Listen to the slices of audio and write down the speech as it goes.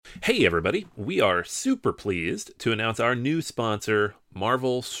Hey everybody, we are super pleased to announce our new sponsor,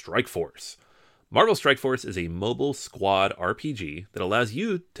 Marvel Strike Force. Marvel Strike Force is a mobile squad RPG that allows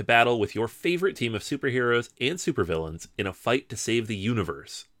you to battle with your favorite team of superheroes and supervillains in a fight to save the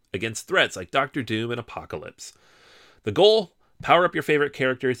universe against threats like Doctor Doom and Apocalypse. The goal? Power up your favorite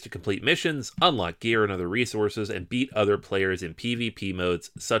characters to complete missions, unlock gear and other resources, and beat other players in PvP modes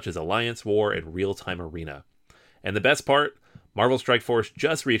such as Alliance War and Real-Time Arena. And the best part? Marvel Strike Force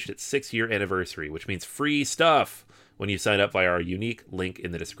just reached its 6-year anniversary, which means free stuff when you sign up via our unique link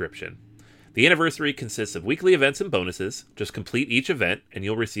in the description. The anniversary consists of weekly events and bonuses. Just complete each event and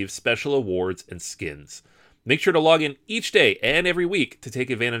you'll receive special awards and skins. Make sure to log in each day and every week to take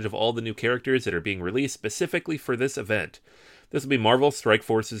advantage of all the new characters that are being released specifically for this event. This will be Marvel Strike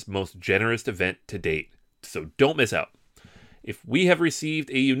Force's most generous event to date, so don't miss out. If we have received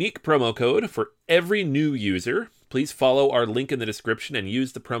a unique promo code for every new user, please follow our link in the description and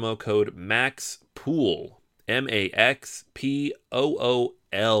use the promo code MAXPOOL, MAXPOOL.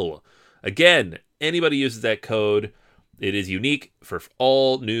 Again, anybody uses that code, it is unique for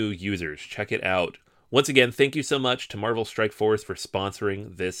all new users. Check it out. Once again, thank you so much to Marvel Strike Force for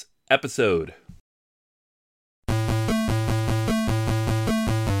sponsoring this episode.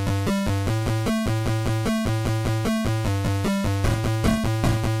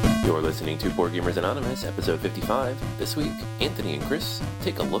 You're listening to Board Gamers Anonymous, episode 55. This week, Anthony and Chris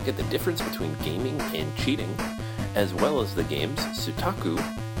take a look at the difference between gaming and cheating, as well as the games Sutaku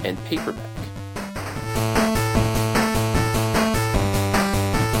and Paperback.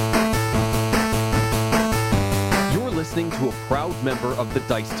 You're listening to a proud member of the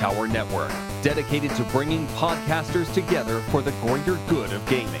Dice Tower Network, dedicated to bringing podcasters together for the greater good of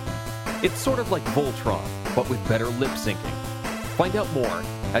gaming. It's sort of like Voltron, but with better lip syncing. Find out more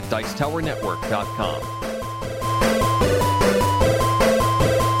at DicetowerNetwork.com.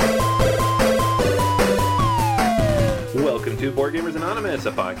 Welcome to Board Gamers Anonymous,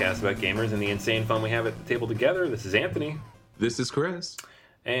 a podcast about gamers and the insane fun we have at the table together. This is Anthony. This is Chris.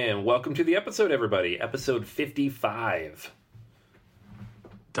 And welcome to the episode, everybody. Episode 55.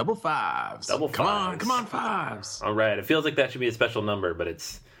 Double fives. Double fives. Come on, fives. All right. It feels like that should be a special number, but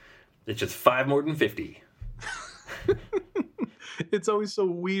it's just 5 more than 50. It's always so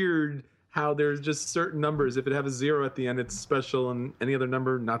weird how there's just certain numbers. If it have a 0 at the end, it's special, and any other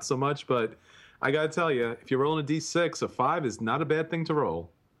number, not so much. But I got to tell you, if you're rolling a D6, a 5 is not a bad thing to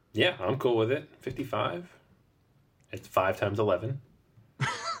roll. Yeah, I'm cool with it. 55. It's 5 times 11.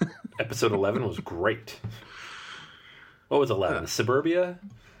 Episode 11 was great. What was 11? Suburbia?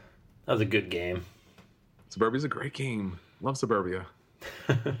 That was a good game. Suburbia's a great game. Love Suburbia.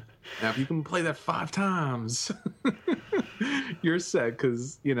 Now, if you can play that 5 times, you're set,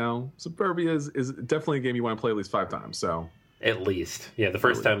 because, Suburbia is definitely a game you want to play at least 5 times, so... At least. Yeah, the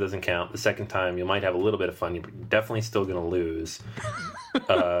first time doesn't count. The second time, you might have a little bit of fun. You're definitely still going to lose.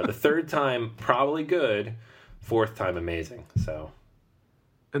 The third time, probably good. Fourth time, amazing. So,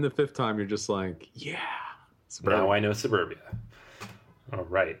 and the 5th time, you're just like, yeah. Suburbia. Now I know Suburbia. All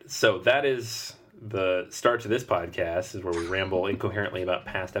right. So that is the start to this podcast, is where we ramble incoherently about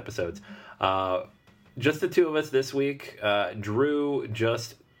past episodes. Just the two of us this week. Drew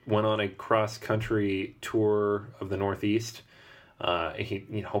just went on a cross-country tour of the Northeast.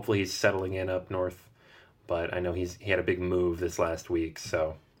 Hopefully he's settling in up north, but I know he had a big move this last week,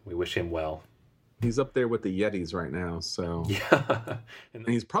 so we wish him well. He's up there with the Yetis right now, so yeah, and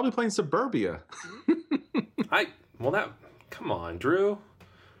he's probably playing Suburbia. Come on, Drew,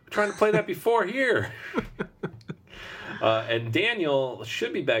 we're trying to play that before here. And Daniel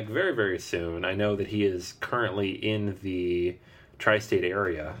should be back very, very soon. I know that he is currently in the tri-state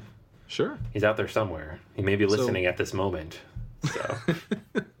area. Sure. He's out there somewhere. He may be listening at this moment. So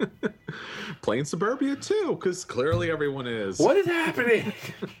playing Suburbia too, because clearly everyone is. What is happening?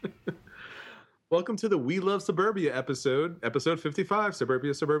 Welcome to the We Love Suburbia episode 55,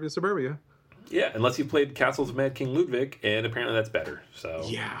 Suburbia. Yeah, unless you played Castles of Mad King Ludwig, and apparently that's better. So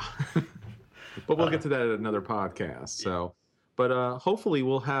yeah. But we'll get to that at another podcast. So, but hopefully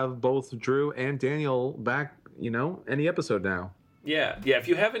we'll have both Drew and Daniel back, any episode now. Yeah. If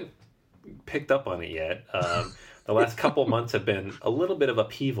you haven't picked up on it yet, the last couple months have been a little bit of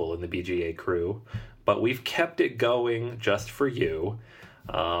upheaval in the BGA crew, but we've kept it going just for you.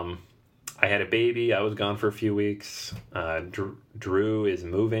 I had a baby. I was gone for a few weeks. Drew is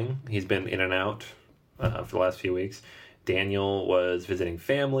moving. He's been in and out for the last few weeks. Daniel was visiting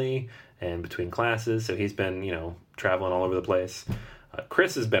family and between classes, so he's been, traveling all over the place.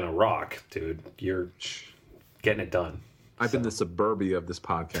 Chris has been a rock, dude. You're getting it done. I've been the Suburbia of this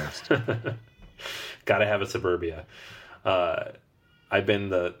podcast. Gotta have a Suburbia. I've been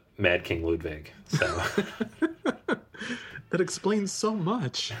the Mad King Ludwig. So that explains so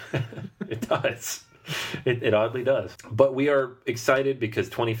much. It does. It oddly does. But we are excited because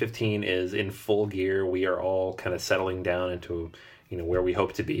 2015 is in full gear. We are all kind of settling down into, where we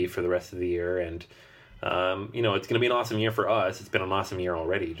hope to be for the rest of the year. And, it's going to be an awesome year for us. It's been an awesome year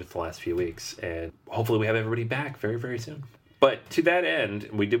already, just the last few weeks. And hopefully we have everybody back very, very soon. But to that end,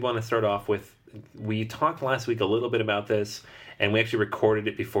 we did want to start off with, we talked last week a little bit about this, and we actually recorded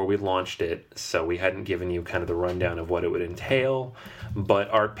it before we launched it, so we hadn't given you kind of the rundown of what it would entail.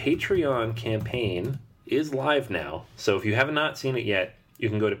 But our Patreon campaign is live now. So if you have not seen it yet, you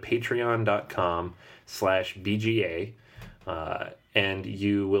can go to patreon.com/BGA, and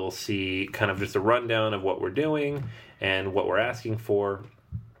you will see kind of just a rundown of what we're doing and what we're asking for.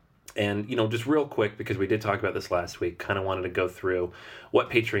 And, just real quick, because we did talk about this last week, kind of wanted to go through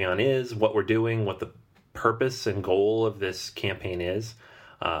what Patreon is, what we're doing, what the purpose and goal of this campaign is.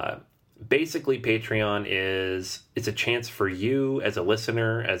 Basically, Patreon it's a chance for you as a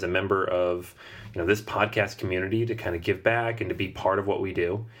listener, as a member of, this podcast community to kind of give back and to be part of what we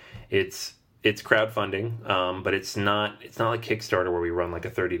do. It's crowdfunding, but it's not like Kickstarter where we run like a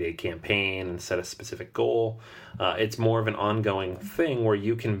 30-day campaign and set a specific goal. It's more of an ongoing thing where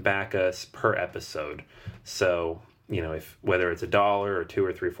you can back us per episode. So, if whether it's $1 or $2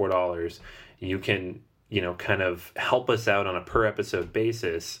 or $3 or $4, you can, kind of help us out on a per episode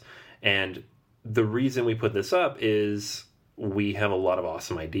basis. And the reason we put this up is we have a lot of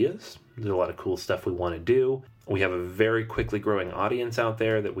awesome ideas. There's a lot of cool stuff we want to do. We have a very quickly growing audience out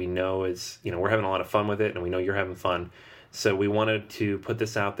there that we know is, we're having a lot of fun with it, and we know you're having fun. So we wanted to put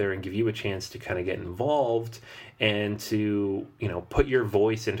this out there and give you a chance to kind of get involved and to, put your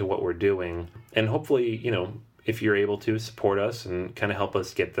voice into what we're doing. And hopefully, if you're able to support us and kind of help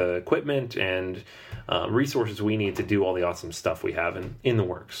us get the equipment and resources we need to do all the awesome stuff we have in the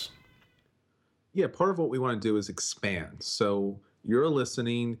works. Yeah, part of what we want to do is expand. So you're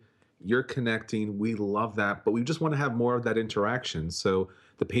listening, you're connecting. We love that, but we just want to have more of that interaction. So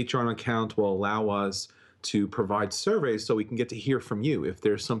the Patreon account will allow us to provide surveys so we can get to hear from you. If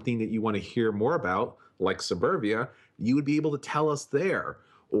there's something that you want to hear more about, like Suburbia, you would be able to tell us there.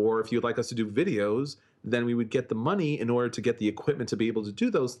 Or if you'd like us to do videos, then we would get the money in order to get the equipment to be able to do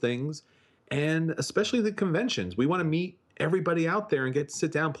those things. And especially the conventions. We want to meet everybody out there and get to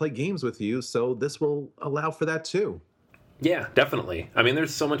sit down, play games with you. So this will allow for that too. Yeah, definitely. I mean,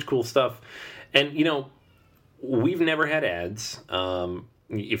 there's so much cool stuff. And, we've never had ads.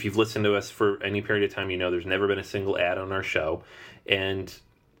 If you've listened to us for any period of time, there's never been a single ad on our show. And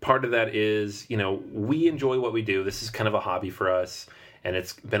part of that is, we enjoy what we do. This is kind of a hobby for us. And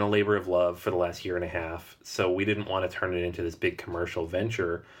it's been a labor of love for the last year and a half. So we didn't want to turn it into this big commercial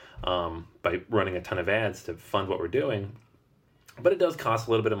venture by running a ton of ads to fund what we're doing. But it does cost a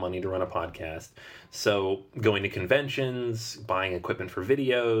little bit of money to run a podcast. So going to conventions, buying equipment for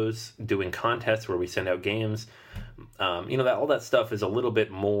videos, doing contests where we send out games, that all that stuff is a little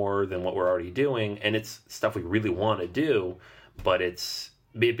bit more than what we're already doing. And it's stuff we really want to do, but it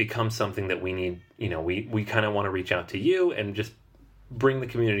becomes something that we need, we kind of want to reach out to you and just bring the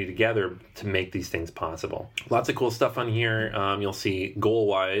community together to make these things possible. Lots of cool stuff on here. You'll see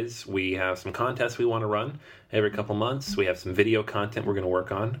goal-wise, we have some contests we want to run every couple months. We have some video content we're going to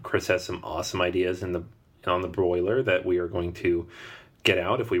work on. Chris has some awesome ideas on the broiler that we are going to get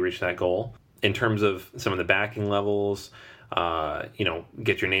out if we reach that goal. In terms of some of the backing levels,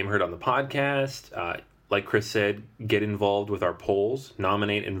 get your name heard on the podcast. Like Chris said, get involved with our polls,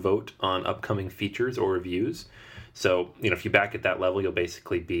 nominate and vote on upcoming features or reviews. So, if you back at that level, you'll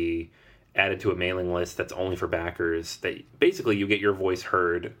basically be added to a mailing list that's only for backers. That basically you get your voice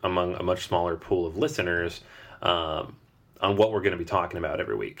heard among a much smaller pool of listeners on what we're going to be talking about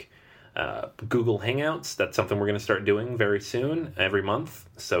every week. Google Hangouts, that's something we're going to start doing very soon, every month.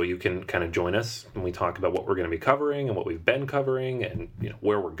 So you can kind of join us when we talk about what we're going to be covering and what we've been covering and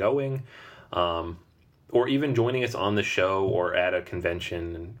where we're going. Or even joining us on the show or at a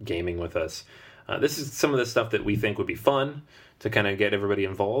convention and gaming with us. This is some of the stuff that we think would be fun to kind of get everybody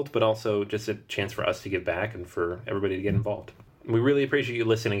involved, but also just a chance for us to give back and for everybody to get involved. We really appreciate you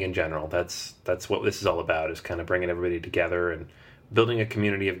listening in general. That's what this is all about, is kind of bringing everybody together and building a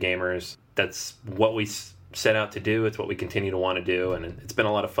community of gamers. That's what we set out to do. It's what we continue to want to do, and it's been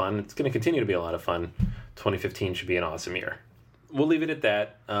a lot of fun. It's going to continue to be a lot of fun. 2015 should be an awesome year. We'll leave it at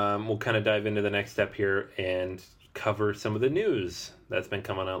that. We'll kind of dive into the next step here and cover some of the news that's been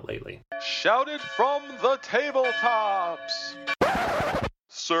coming out lately. Shout it from the tabletops!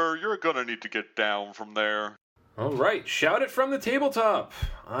 Sir, you're gonna need to get down from there. All right, shout it from the tabletop.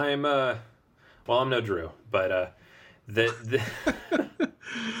 I'm no Drew, but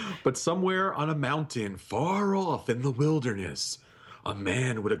But somewhere on a mountain far off in the wilderness, a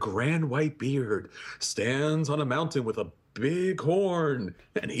man with a grand white beard stands on a mountain with a big horn,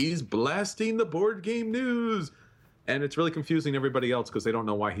 and he's blasting the board game news. And it's really confusing everybody else because they don't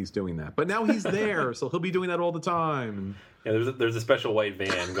know why he's doing that. But now he's there, so he'll be doing that all the time. Yeah, there's a special white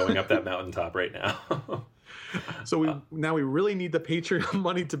van going up that mountaintop right now. So we really need the Patreon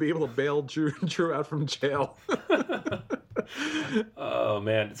money to be able to bail Drew out from jail. Oh,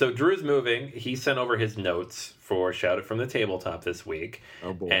 man. So Drew's moving. He sent over his notes for Shout It from the Tabletop this week.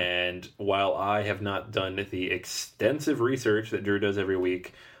 Oh, boy. And while I have not done the extensive research that Drew does every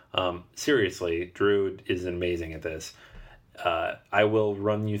week, seriously, Drew is amazing at this. I will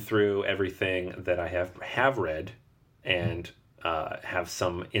run you through everything that I have read and have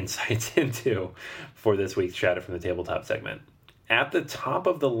some insights into for this week's Shout It from the Tabletop segment. At the top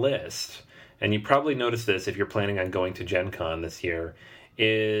of the list, and you probably noticed this if you're planning on going to Gen Con this year,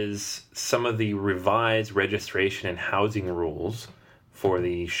 is some of the revised registration and housing rules for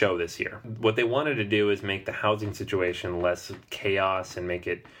the show this year. What they wanted to do is make the housing situation less chaos and make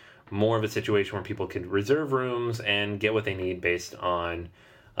it more of a situation where people could reserve rooms and get what they need based on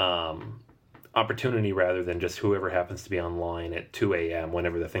opportunity rather than just whoever happens to be online at 2 a.m.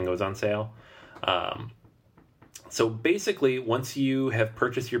 whenever the thing goes on sale. So basically, once you have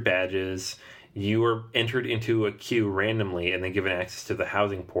purchased your badges, you are entered into a queue randomly and then given access to the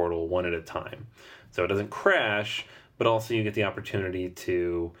housing portal one at a time. So it doesn't crash, but also you get the opportunity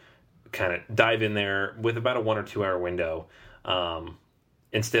to kind of dive in there with about a 1 or 2 hour window,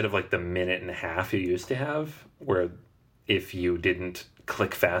 instead of like the minute and a half you used to have, where if you didn't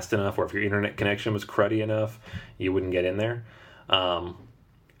click fast enough or if your internet connection was cruddy enough, you wouldn't get in there. And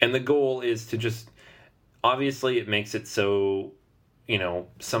the goal is to just, obviously it makes it so,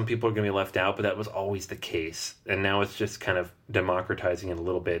 some people are going to be left out, but that was always the case. And now it's just kind of democratizing it a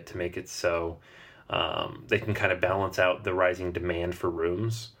little bit to make it so they can kind of balance out the rising demand for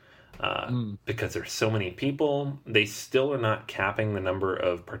rooms. Because there's so many people, they still are not capping the number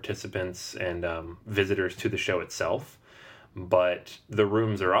of participants and visitors to the show itself. But the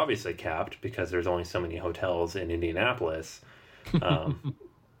rooms are obviously capped because there's only so many hotels in Indianapolis.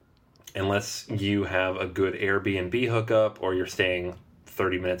 Unless you have a good Airbnb hookup or you're staying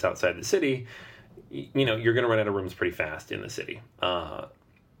 30 minutes outside the city, you're going to run out of rooms pretty fast in the city. I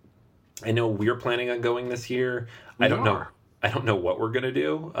know we're planning on going this year. I don't know what we're going to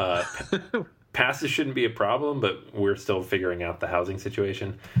do. Passes shouldn't be a problem, but we're still figuring out the housing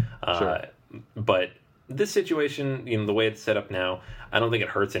situation. Sure. But this situation, the way it's set up now, I don't think it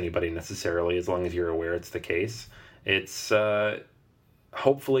hurts anybody necessarily as long as you're aware it's the case. It's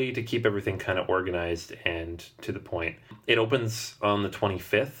hopefully to keep everything kind of organized and to the point. It opens on the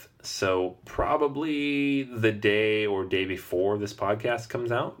 25th, so probably the day or day before this podcast comes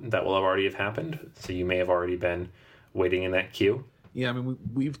out, that will already have happened. So you may have already been waiting in that queue. Yeah, I mean,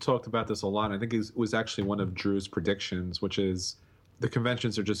 we've talked about this a lot. I think it was actually one of Drew's predictions, which is the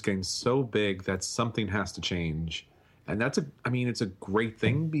conventions are just getting so big that something has to change. And it's a great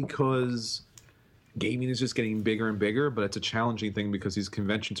thing because gaming is just getting bigger and bigger, but it's a challenging thing because these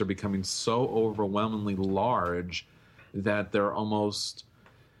conventions are becoming so overwhelmingly large that they're almost,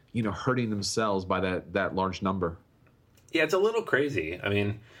 hurting themselves by that large number. Yeah, it's a little crazy. I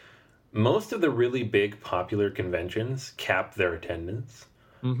mean, most of the really big popular conventions cap their attendance.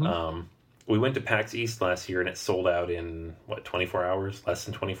 Mm-hmm. We went to PAX East last year and it sold out in 24 hours, less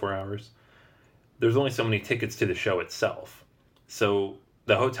than 24 hours. There's only so many tickets to the show itself. So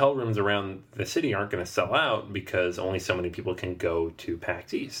the hotel rooms around the city aren't going to sell out because only so many people can go to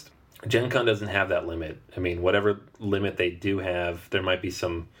PAX East. Gen Con doesn't have that limit. I mean, whatever limit they do have, there might be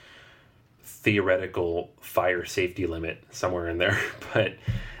some theoretical fire safety limit somewhere in there. But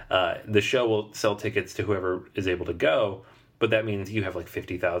the show will sell tickets to whoever is able to go. But that means you have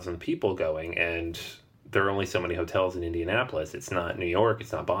 50,000 people going, and there are only so many hotels in Indianapolis. It's not New York.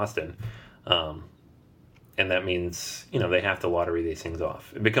 It's not Boston. And that means, they have to lottery these things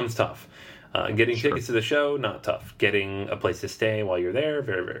off. It becomes tough. Getting tickets to the show, not tough. Getting a place to stay while you're there,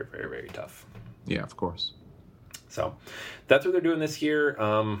 very, very, very, very tough. Yeah, of course. So that's what they're doing this year.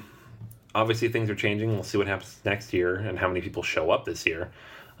 Obviously, things are changing. We'll see what happens next year and how many people show up this year.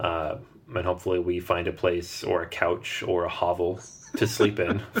 And hopefully we find a place or a couch or a hovel to sleep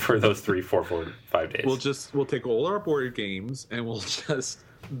in for those 3, 4, 5 days. We'll take all our board games and we'll just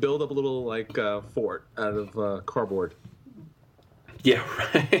build up a little fort out of cardboard. Yeah,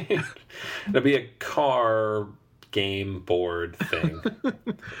 right. It'll be a car game board thing.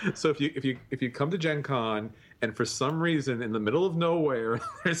 So if you come to Gen Con and for some reason in the middle of nowhere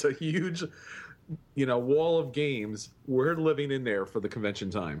there's a huge wall of games. We're living in there for the convention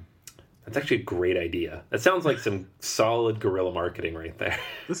time. That's actually a great idea. That sounds like some solid guerrilla marketing right there.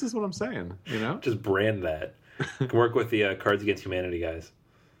 This is what I'm saying, Just brand that. Work with the Cards Against Humanity guys.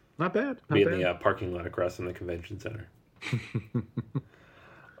 Not bad. Be in the parking lot across from the convention center.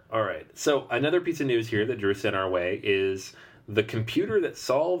 All right. So another piece of news here that Drew sent our way is the computer that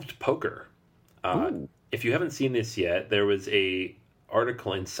solved poker. If you haven't seen this yet, there was a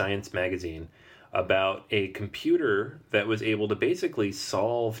article in Science Magazine about a computer that was able to basically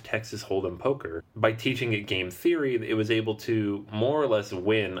solve Texas Hold'em poker. By teaching it game theory, it was able to more or less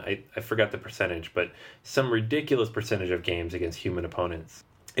win, I forgot the percentage, but some ridiculous percentage of games against human opponents.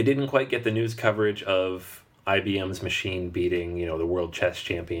 It didn't quite get the news coverage of IBM's machine beating, the world chess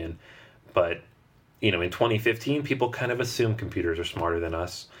champion. But, in 2015, people kind of assume computers are smarter than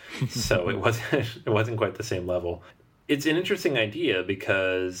us. So it wasn't quite the same level. It's an interesting idea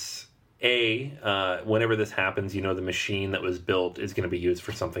because, whenever this happens, the machine that was built is going to be used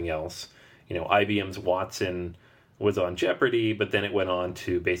for something else. IBM's Watson was on Jeopardy, but then it went on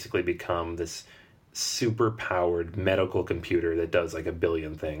to basically become this super-powered medical computer that does like a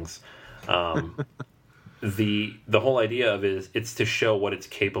billion things. The whole idea of it is it's to show what it's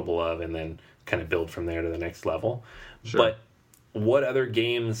capable of and then kind of build from there to the next level. Sure. But what other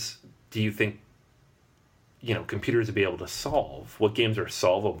games do you think computers would be able to solve? What games are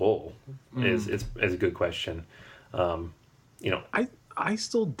solvable is a good question. I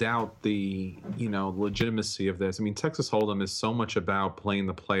still doubt the legitimacy of this. I mean, Texas Hold'em is so much about playing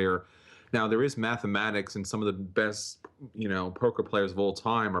the player. Now, there is mathematics, and some of the best poker players of all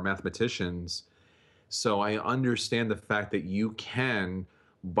time are mathematicians. So I understand the fact that you can,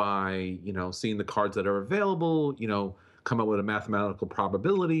 by seeing the cards that are available, come up with a mathematical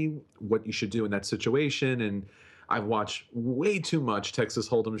probability what you should do in that situation. And I've watched way too much Texas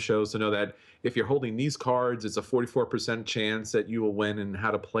Hold'em shows to know that if you're holding these cards, it's a 44% chance that you will win and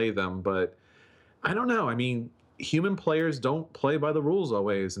how to play them. But I don't know. I mean, human players don't play by the rules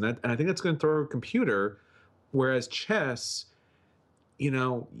always, and I think that's going to throw a computer. Whereas chess,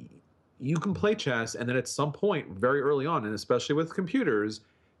 you can play chess, and then at some point, very early on, and especially with computers,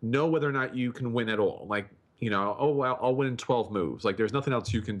 know whether or not you can win at all. Like, I'll win in 12 moves. Like, there's nothing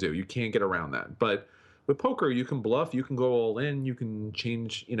else you can do. You can't get around that. But with poker, you can bluff, you can go all in, you can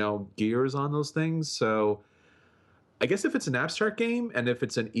change, gears on those things. So I guess if it's an abstract game and if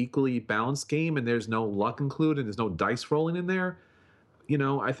it's an equally balanced game and there's no luck included, there's no dice rolling in there,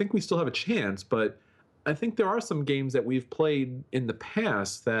 I think we still have a chance. But I think there are some games that we've played in the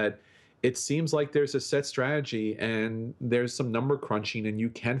past that it seems like there's a set strategy and there's some number crunching and you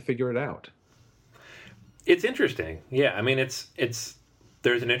can figure it out. It's interesting. Yeah, I mean, there's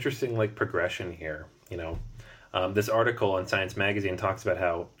an interesting progression here. This article on Science Magazine talks about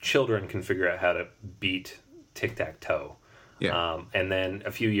how children can figure out how to beat tic-tac-toe. Yeah. And then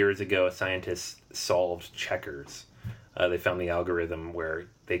a few years ago, scientists solved checkers. They found the algorithm where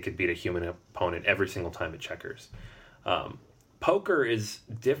they could beat a human opponent every single time at checkers. Poker is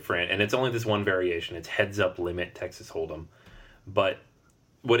different, and it's only this one variation. It's heads-up limit Texas Hold'em. But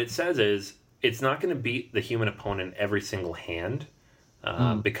what it says is it's not going to beat the human opponent every single hand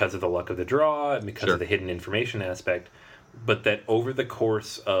because of the luck of the draw and because of the hidden information aspect, but that over the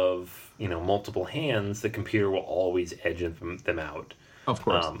course of multiple hands, the computer will always edge them out. Of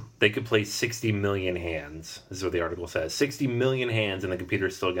course. They could play 60 million hands. This is what the article says. 60 million hands, and the computer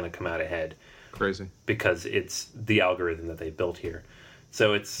is still going to come out ahead. Crazy. Because it's the algorithm that they built here.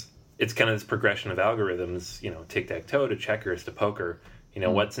 So it's kind of this progression of algorithms, tic-tac-toe to checkers to poker.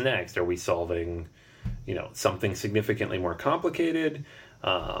 What's next? Are we solving, something significantly more complicated?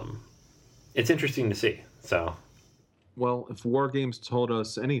 It's interesting to see. So, well, if War Games told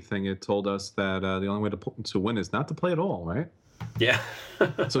us anything, it told us that the only way to win is not to play at all, right? Yeah.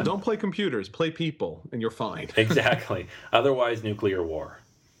 So don't play computers, play people, and you're fine. Exactly. Otherwise, nuclear war.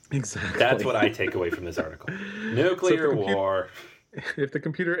 Exactly. That's what I take away from this article. Nuclear war. If the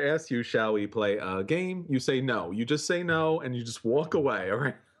computer asks you, shall we play a game? You say no. You just say no, and you just walk away,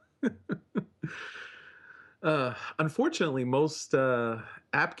 all right? Unfortunately, most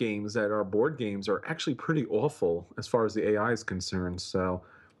app games that are board games are actually pretty awful as far as the AI is concerned. So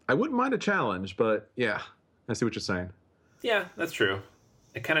I wouldn't mind a challenge, but yeah, I see what you're saying. Yeah, that's true.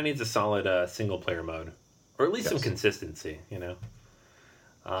 It kind of needs a solid single-player mode. Or at least some consistency,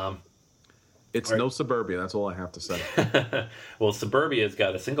 It's no Suburbia. That's all I have to say. Well, Suburbia's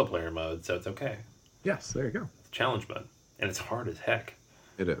got a single-player mode, so it's okay. Yes, there you go. It's challenge mode, and it's hard as heck.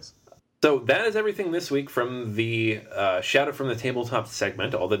 It is. So that is everything this week from the Shout Out from the Tabletop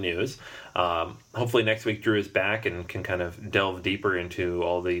segment, all the news. Hopefully next week Drew is back and can kind of delve deeper into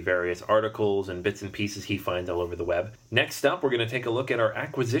all the various articles and bits and pieces he finds all over the web. Next up, we're going to take a look at our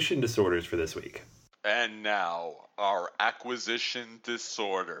acquisition disorders for this week. And now, our acquisition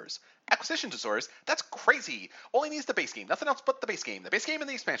disorders. Acquisition disorders? That's crazy. Only needs the base game. Nothing else but the base game. The base game and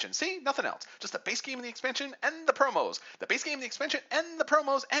the expansion. See? Nothing else. Just the base game and the expansion and the promos. The base game, the expansion, and the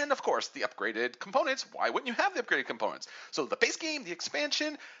promos, and of course, the upgraded components. Why wouldn't you have the upgraded components? So the base game, the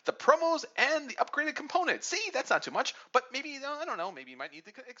expansion, the promos, and the upgraded components. See? That's not too much. But maybe, I don't know, maybe you might need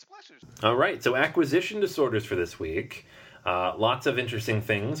the splashes. All right, so acquisition disorders for this week. Lots of interesting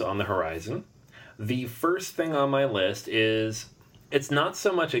things on the horizon. The first thing on my list is, it's not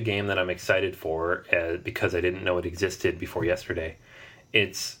so much a game that I'm excited for because I didn't know it existed before yesterday.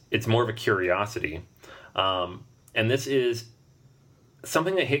 It's more of a curiosity. And this is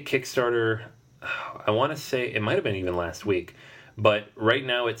something that hit Kickstarter, I want to say, it might have been even last week. But right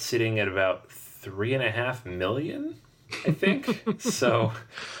now it's sitting at about 3.5 million, I think. So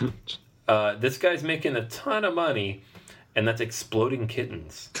this guy's making a ton of money. And that's Exploding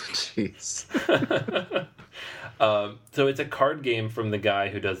Kittens. Jeez. So it's a card game from the guy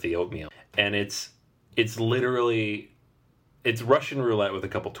who does the Oatmeal. And it's literally... It's Russian roulette with a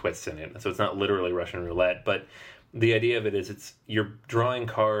couple twists in it. So it's not literally Russian roulette. But the idea of it is you're drawing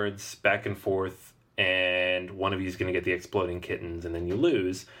cards back and forth. And one of you is going to get the Exploding Kittens. And then you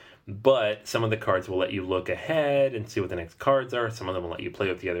lose. But some of the cards will let you look ahead and see what the next cards are. Some of them will let you play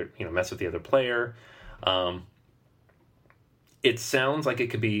with the other... mess with the other player. It sounds like it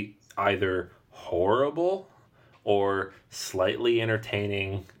could be either horrible or slightly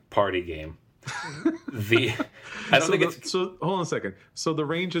entertaining party game. So hold on a second. So the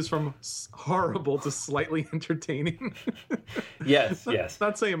range is from horrible to slightly entertaining. Yes.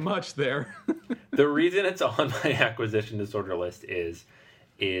 Not saying much there. The reason it's on my acquisition disorder list is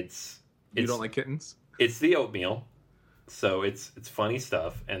it's you don't like kittens? It's the Oatmeal, so it's funny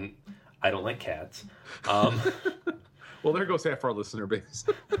stuff, and I don't like cats. Well, there goes half our listener base.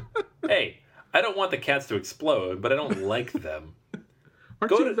 Hey, I don't want the cats to explode, but I don't like them.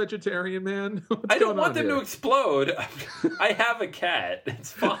 Aren't you a vegetarian, man? I don't want them to explode. I have a cat.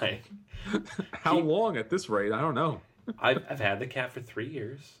 It's fine. How long at this rate? I don't know. I've had the cat for 3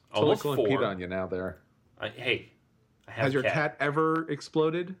 years. Almost Almost 4. Pete on you now there. I have Has your cat ever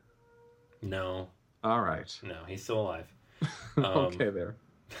exploded? No. All right. No, he's still alive. Okay, there.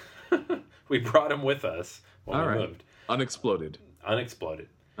 We brought him with us when we moved. Unexploded. Unexploded.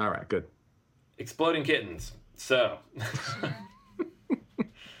 All right, good. Exploding Kittens. So...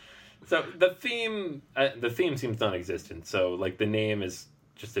 So the theme seems non-existent. So like the name is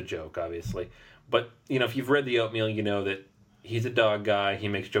just a joke, obviously. But if you've read the Oatmeal, you know that he's a dog guy. He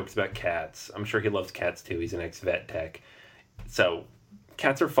makes jokes about cats. I'm sure he loves cats too. He's an ex-vet tech. So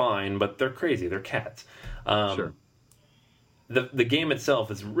cats are fine, but they're crazy. They're cats. Sure. The game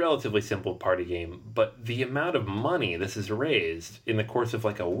itself is a relatively simple party game, but the amount of money this has raised in the course of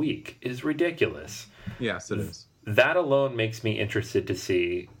like a week is ridiculous. Yes, it is. That alone makes me interested to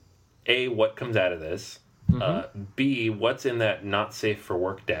see A, what comes out of this, B, what's in that not safe for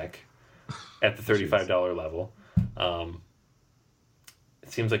work deck at the $35 level. It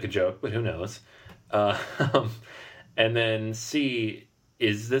seems like a joke, but who knows? And then C,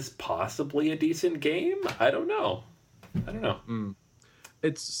 is this possibly a decent game? I don't know.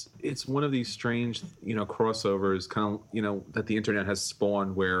 It's one of these strange, crossovers, kind of, that the internet has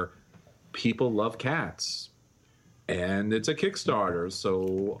spawned where people love cats. And it's a Kickstarter,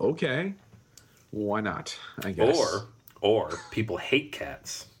 so okay, why not? I guess. Or people hate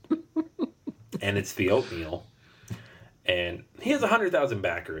cats, and it's the Oatmeal, and he has 100,000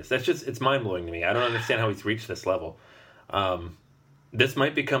 backers. It's mind blowing to me. I don't understand how he's reached this level. This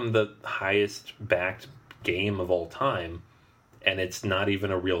might become the highest backed game of all time, and it's not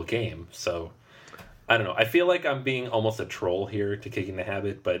even a real game. So I don't know. I feel like I'm being almost a troll here to Kicking the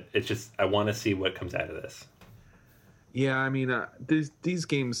Habit, but it's just I want to see what comes out of this. Yeah, I mean, these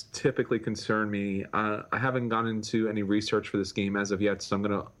games typically concern me. I haven't gone into any research for this game as of yet, so I'm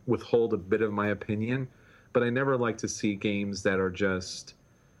going to withhold a bit of my opinion. But I never like to see games that are just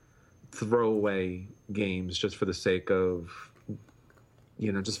throwaway games just for the sake of,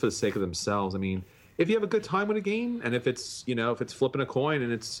 themselves. I mean, if you have a good time with a game, and if it's flipping a coin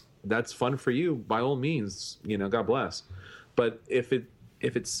and that's fun for you, by all means, God bless. But if it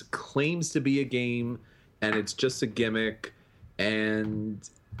claims to be a game and it's just a gimmick, and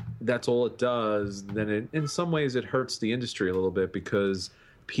that's all it does, then in some ways it hurts the industry a little bit, because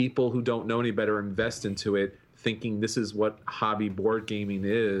people who don't know any better invest into it thinking this is what hobby board gaming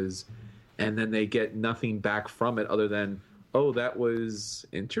is, and then they get nothing back from it other than, oh, that was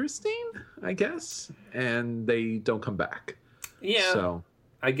interesting, I guess, and they don't come back. Yeah, so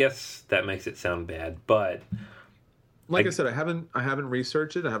I guess that makes it sound bad, but like I said, I haven't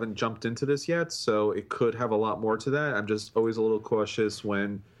researched it. I haven't jumped into this yet, so it could have a lot more to that. I'm just always a little cautious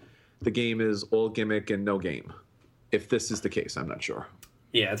when the game is all gimmick and no game. If this is the case, I'm not sure.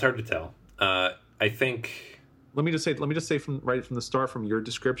 Yeah, it's hard to tell. I think. Let me just say from the start, from your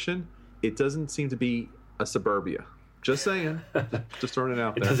description, it doesn't seem to be a Suburbia. Just saying. Just throwing it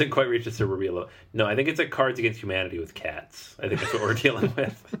out there. It doesn't quite reach a Suburbia level. No, I think it's a Cards Against Humanity with cats. I think that's what we're dealing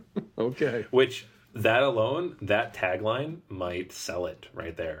with. Okay. Which, that alone, that tagline might sell it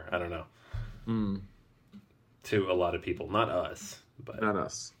right there. I don't know. To a lot of people. Not us. But not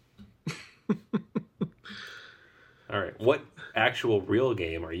us. All right. What actual real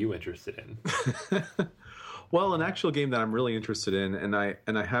game are you interested in? Well, an actual game that I'm really interested in, and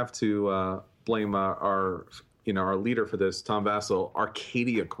I have to blame our leader for this, Tom Vassell,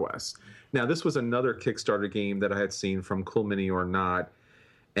 Arcadia Quest. Now, this was another Kickstarter game that I had seen from Cool Mini or Not,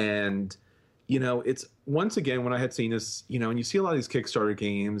 and it's once again when I had seen this, and you see a lot of these Kickstarter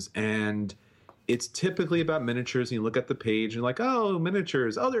games, and it's typically about miniatures, and you look at the page and you're like, oh,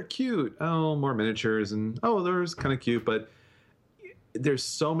 miniatures, oh, they're cute, oh, more miniatures, and oh, they're kind of cute, but there's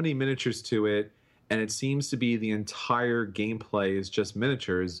so many miniatures to it, and it seems to be the entire gameplay is just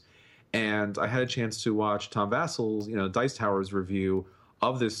miniatures. And I had a chance to watch Tom Vassell's, Dice Tower's review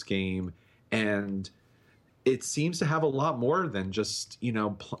of this game, and it seems to have a lot more than just,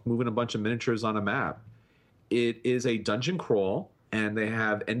 moving a bunch of miniatures on a map. It is a dungeon crawl, and they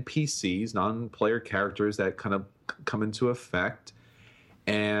have NPCs, non-player characters that kind of come into effect,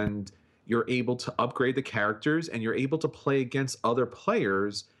 and you're able to upgrade the characters, and you're able to play against other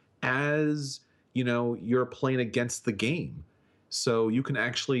players as, you're playing against the game. So you can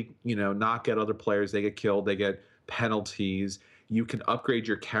actually, knock out other players. They get killed. They get penalties. You can upgrade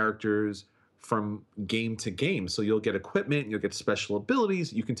your characters from game to game. So you'll get equipment. You'll get special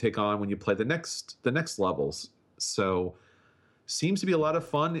abilities you can take on when you play the next levels. So seems to be a lot of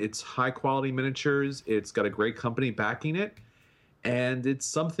fun. It's high quality miniatures. It's got a great company backing it. And it's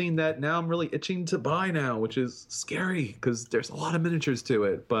something that now I'm really itching to buy now, which is scary because there's a lot of miniatures to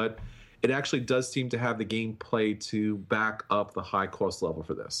it. But it actually does seem to have the gameplay to back up the high cost level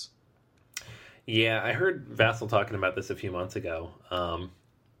for this. Yeah, I heard Vassell talking about this a few months ago,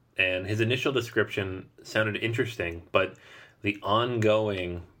 and his initial description sounded interesting, but the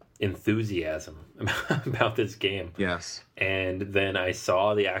ongoing enthusiasm about this game. Yes. And then I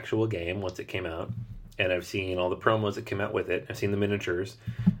saw the actual game once it came out, and I've seen all the promos that came out with it. I've seen the miniatures,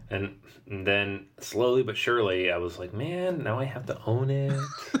 and then slowly but surely I was like, man, now I have to own it.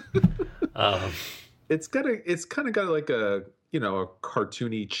 It's kind of got like a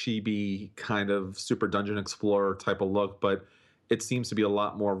cartoony, chibi kind of Super Dungeon Explorer type of look, but it seems to be a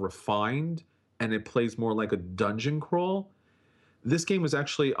lot more refined, and it plays more like a dungeon crawl. This game was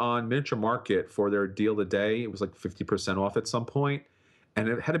actually on Miniature Market for their deal of the day. It was like 50% off at some point, and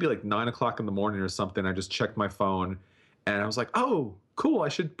it had to be like 9 o'clock in the morning or something. I just checked my phone, and I was like, oh, cool, I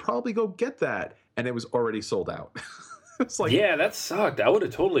should probably go get that. And it was already sold out. It's like, yeah, that sucked. I would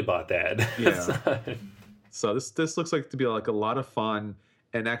have totally bought that. Yeah. So this looks like to be like a lot of fun,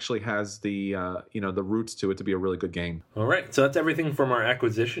 and actually has the the roots to it to be a really good game. All right, so that's everything from our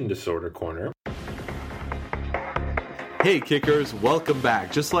acquisition disorder corner. Hey kickers, welcome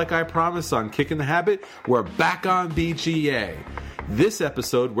back. Just like I promised on Kicking the Habit, we're back on BGA. This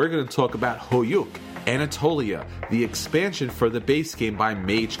episode, we're going to talk about Hoyuk, Anatolia, the expansion for the base game by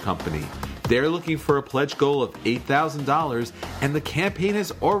Mage Company. They're looking for a pledge goal of $8,000, and the campaign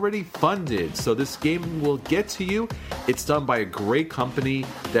is already funded, so this game will get to you. It's done by a great company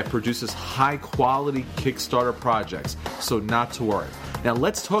that produces high-quality Kickstarter projects, so not to worry. Now,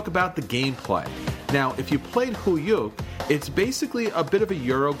 let's talk about the gameplay. Now, if you played Hoyuk, it's basically a bit of a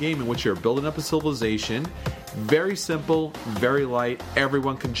Euro game in which you're building up a civilization. Very simple, very light,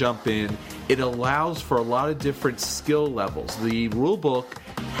 everyone can jump in. It allows for a lot of different skill levels. The rulebook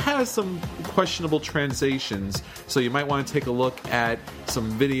has some questionable translations, so you might want to take a look at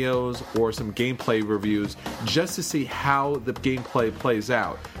some videos or some gameplay reviews just to see how the gameplay plays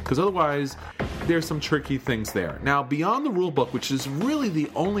out, because otherwise there's some tricky things there. Now, beyond the rulebook, which is really the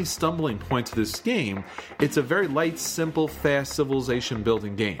only stumbling point to this game, it's a very light, simple, fast civilization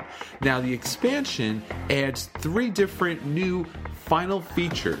building game. Now, the expansion adds 3 different new final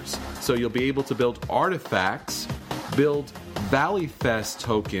features, so you'll be able to build artifacts, build Valley Fest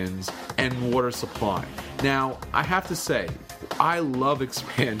tokens, and water supply. Now, I have to say, I love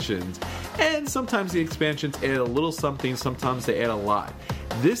expansions, and sometimes the expansions add a little something, sometimes they add a lot.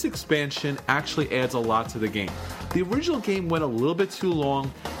 this expansion actually adds a lot to the game. The original game went a little bit too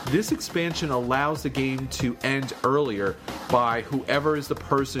long. This expansion allows the game to end earlier by whoever is the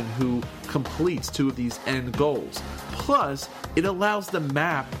person who completes 2 of these end goals. Plus, it allows the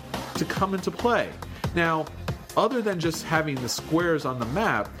map to come into play. Now, other than just having the squares on the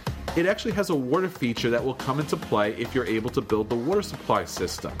map, it actually has a water feature that will come into play if you're able to build the water supply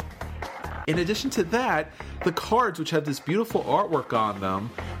system. In addition to that, the cards, which have this beautiful artwork on them,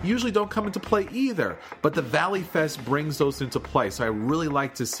 usually don't come into play either, but the Valley Fest brings those into play, so I really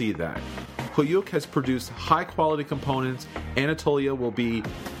like to see that. Huyuk has produced high-quality components. Anatolia will be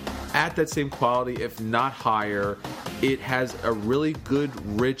at that same quality, if not higher. It has a really good,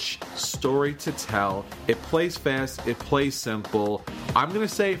 rich story to tell. It plays fast, it plays simple. I'm going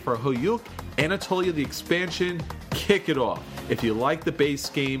to say for Huyuk, Anatolia, the expansion, kick it off. If you like the base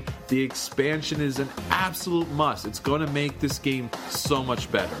game, the expansion is an absolute must. It's going to make this game so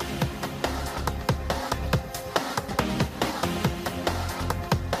much better.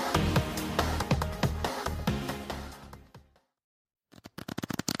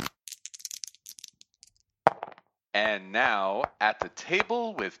 And now, at the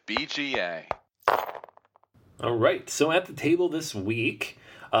table with BGA. All right, so at the table this week,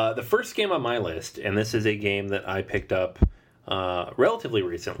 the first game on my list, and this is a game that I picked up relatively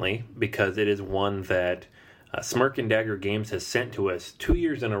recently because it is one that Smirk and Dagger Games has sent to us 2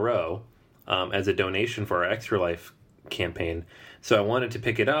 years in a row as a donation for our Extra Life campaign. So I wanted to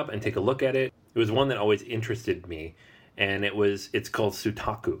pick it up and take a look at it. It was one that always interested me, and it's called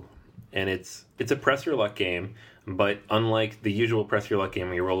Sutaku, and it's a press your luck game, but unlike the usual press your luck game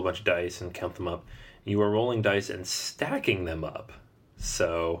where you roll a bunch of dice and count them up, you are rolling dice and stacking them up.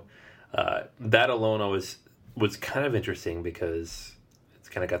 So that alone always was kind of interesting because it's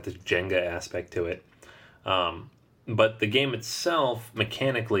kind of got this Jenga aspect to it. But the game itself,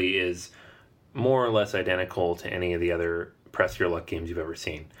 mechanically, is more or less identical to any of the other press your luck games you've ever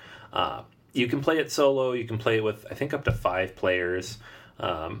seen. You can play it solo, you can play it with, I think, up to 5 players.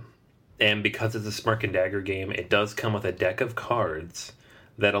 And because it's a Smirk and Dagger game, it does come with a deck of cards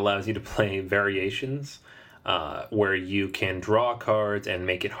that allows you to play variations where you can draw cards and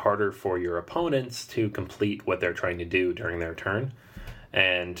make it harder for your opponents to complete what they're trying to do during their turn.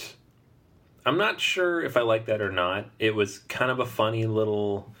 And I'm not sure if I like that or not. It was kind of a funny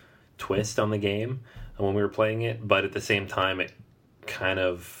little twist on the game when we were playing it, but at the same time, it kind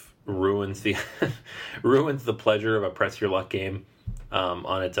of ruins the ruins the pleasure of a press your luck game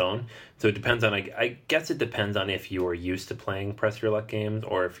on its own. So it depends on, I guess it depends on if you are used to playing press your luck games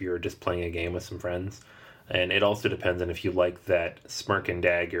or if you're just playing a game with some friends. And it also depends on if you like that Smirk and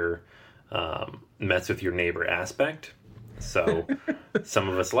Dagger mess with your neighbor aspect. So some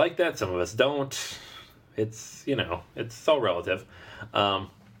of us like that, some of us don't. It's, it's all relative.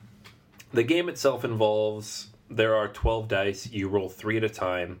 The game itself involves, there are 12 dice. You roll 3 at a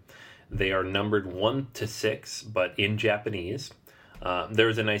time. They are numbered 1 to 6, but in Japanese.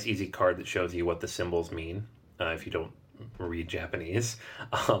 There's a nice easy card that shows you what the symbols mean if you don't read Japanese.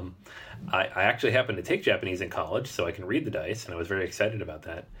 I actually happened to take Japanese in college, so I can read the dice, and I was very excited about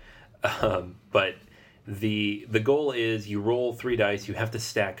that. But the goal is you roll 3 dice, you have to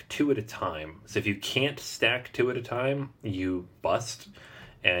stack 2 at a time. So if you can't stack 2 at a time, you bust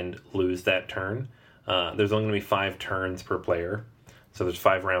and lose that turn. There's only going to be 5 turns per player. So there's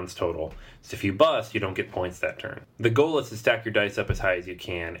 5 rounds total. So if you bust, you don't get points that turn. The goal is to stack your dice up as high as you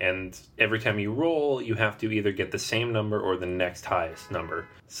can, and every time you roll, you have to either get the same number or the next highest number.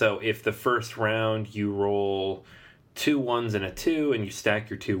 So if the first round you roll 2 1s and a 2, and you stack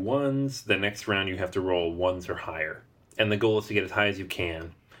your 2 1s, the next round you have to roll 1s or higher. And the goal is to get as high as you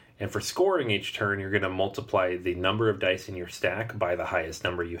can. And for scoring each turn, you're going to multiply the number of dice in your stack by the highest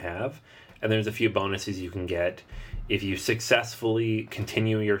number you have. And there's a few bonuses you can get. If you successfully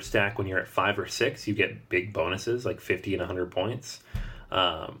continue your stack when you're at 5 or 6, you get big bonuses like 50 and 100 points.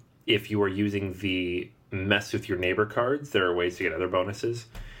 If you are using the mess with your neighbor cards, there are ways to get other bonuses.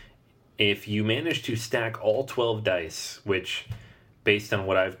 If you manage to stack all 12 dice, which based on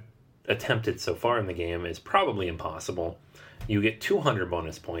what I've attempted so far in the game is probably impossible, you get 200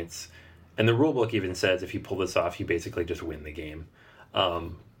 bonus points. And the rulebook even says if you pull this off, you basically just win the game.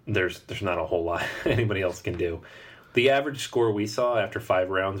 There's not a whole lot anybody else can do. The average score we saw after 5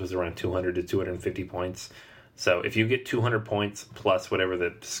 rounds was around 200 to 250 points. So if you get 200 points plus whatever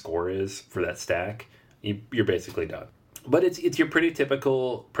the score is for that stack, you're basically done. But it's your pretty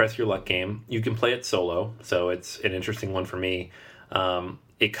typical press your luck game. You can play it solo, so it's an interesting one for me.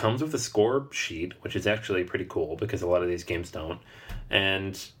 It comes with a score sheet, which is actually pretty cool because a lot of these games don't.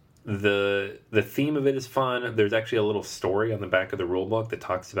 And The theme of it is fun. There's actually a little story on the back of the rulebook that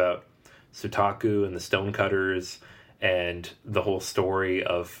talks about Sutaku and the Stonecutters and the whole story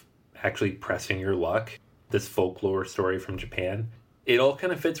of actually pressing your luck. This folklore story from Japan. It all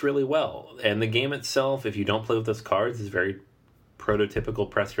kind of fits really well. And the game itself, if you don't play with those cards, is very prototypical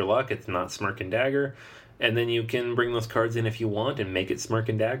press your luck. It's not Smirk and Dagger. And then you can bring those cards in if you want and make it Smirk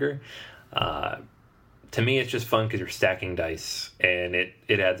and Dagger. To me, it's just fun because you're stacking dice, and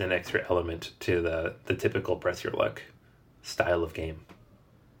it adds an extra element to the typical press your luck style of game.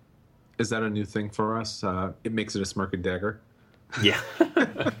 Is that a new thing for us? It makes it a Smirk and Dagger? Yeah.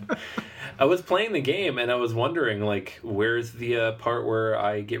 I was playing the game, and I was wondering, like, where's the part where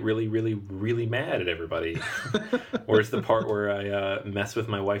I get really, really, really mad at everybody? Where's the part where I mess with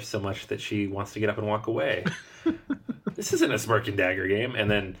my wife so much that she wants to get up and walk away? This isn't a Smirk and Dagger game.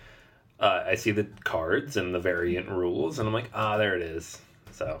 And then I see the cards and the variant rules, and I'm like, there it is.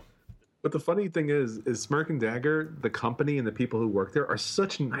 So, but the funny thing is Smirk and Dagger, the company and the people who work there, are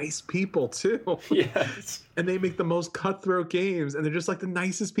such nice people too. Yes. And they make the most cutthroat games, and they're just like the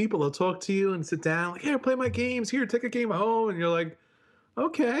nicest people. They'll talk to you and sit down, like, here, play my games. Here, take a game home, and you're like,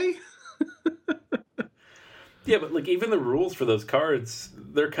 okay. Yeah, but like even the rules for those cards,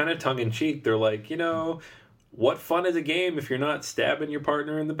 they're kind of tongue in cheek. They're like, what fun is a game if you're not stabbing your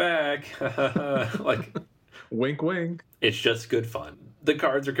partner in the back? Like, wink, wink. It's just good fun. The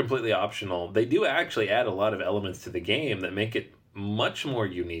cards are completely optional. They do actually add a lot of elements to the game that make it much more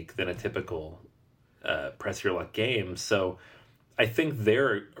unique than a typical press your luck game. So I think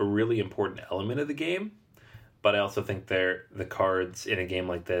they're a really important element of the game. But I also think the cards in a game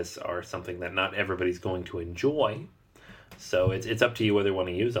like this are something that not everybody's going to enjoy. So it's up to you whether you want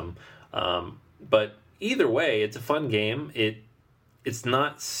to use them. But either way, it's a fun game. It's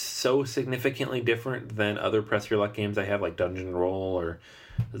not so significantly different than other press your luck games I have, like Dungeon Roll or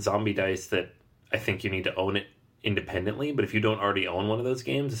Zombie Dice, that I think you need to own it independently. But if you don't already own one of those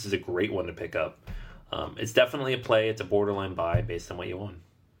games, this is a great one to pick up. It's definitely a play. It's a borderline buy based on what you own.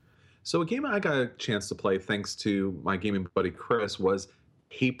 So a game I got a chance to play thanks to my gaming buddy Chris was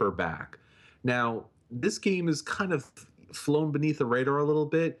Paperback. Now, this game is kind of flown beneath the radar a little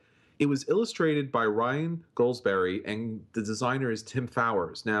bit. It was illustrated by Ryan Goldsberry, and the designer is Tim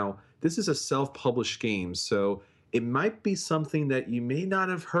Fowers. Now, this is a self-published game, so it might be something that you may not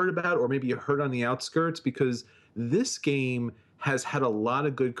have heard about, or maybe you heard on the outskirts, because this game has had a lot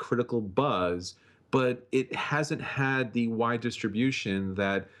of good critical buzz, but it hasn't had the wide distribution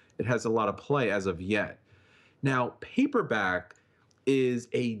that it has a lot of play as of yet. Now, Paperback is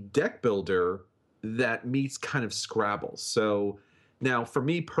a deck builder that meets kind of Scrabble. So now, for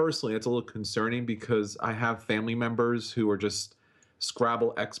me personally, it's a little concerning because I have family members who are just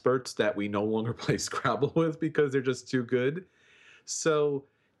Scrabble experts that we no longer play Scrabble with because they're just too good. So,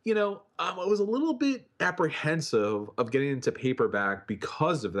 I was a little bit apprehensive of getting into Paperback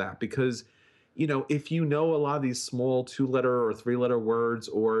because of that. Because, if you know a lot of these small 2-letter or 3-letter words,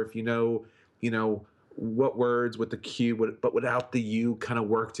 or if you know what words with the Q but without the U kind of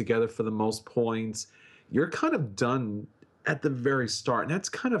work together for the most points, you're kind of done at the very start. And that's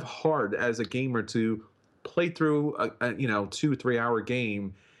kind of hard as a gamer to play through a 2-3 hour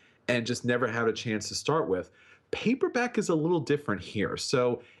game and just never have a chance to start with. Paperback is a little different here.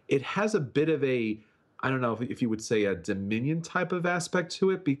 So it has a bit of a, I don't know if you would say, a Dominion type of aspect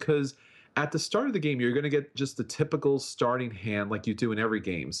to it, because at the start of the game, you're going to get just the typical starting hand like you do in every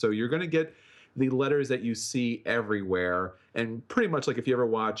game. So you're going to get the letters that you see everywhere. And pretty much like if you ever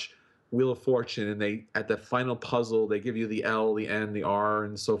watch Wheel of Fortune and they, at the final puzzle, they give you the L, the N, the R,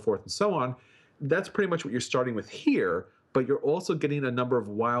 and so forth and so on. That's pretty much what you're starting with here, but you're also getting a number of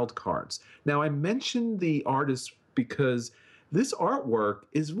wild cards. Now, I mentioned the artist because this artwork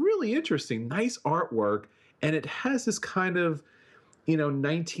is really interesting, nice artwork, and it has this kind of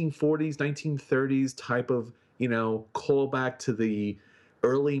 1940s, 1930s type of, callback to the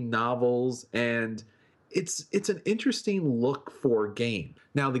early novels, and it's an interesting look for a game.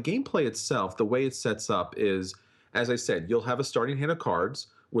 Now, the gameplay itself, the way it sets up is, as I said, you'll have a starting hand of cards,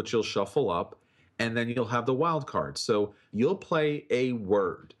 which you'll shuffle up, and then you'll have the wild cards. So you'll play a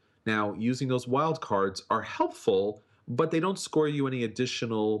word. Now, using those wild cards are helpful, but they don't score you any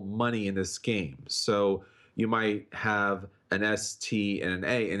additional money in this game. So you might have an S, T, and an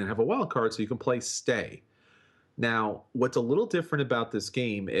A, and then have a wild card so you can play stay. Now, what's a little different about this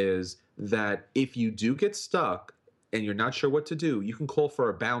game is that if you do get stuck and you're not sure what to do, you can call for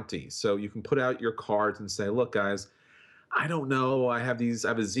a bounty. So you can put out your cards and say, look, guys, I don't know. I have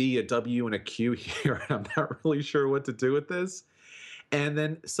a Z, a W, and a Q here, and I'm not really sure what to do with this. And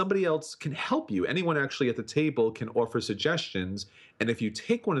then somebody else can help you. Anyone actually at the table can offer suggestions. And if you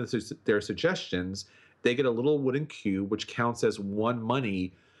take one of their suggestions, they get a little wooden cube, which counts as one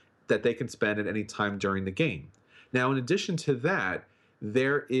money that they can spend at any time during the game. Now, in addition to that,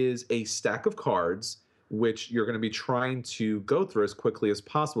 there is a stack of cards which you're going to be trying to go through as quickly as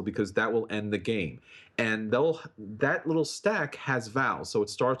possible because that will end the game. And that little stack has vowels. So it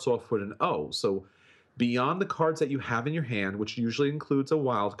starts off with an O. So beyond the cards that you have in your hand, which usually includes a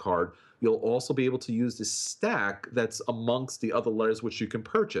wild card, you'll also be able to use this stack that's amongst the other letters which you can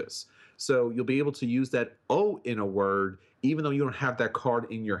purchase. So you'll be able to use that O in a word even though you don't have that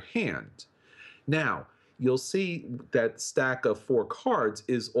card in your hand. Now, you'll see that stack of 4 cards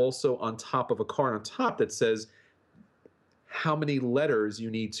is also on top of a card on top that says how many letters you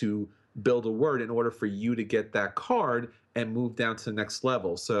need to build a word in order for you to get that card and move down to the next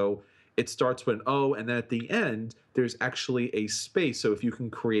level. So it starts with an O, and then at the end, there's actually a space. So if you can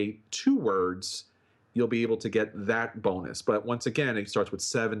create 2 words, you'll be able to get that bonus. But once again, it starts with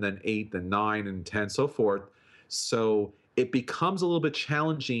 7, then 8, then 9, and 10, so forth. So it becomes a little bit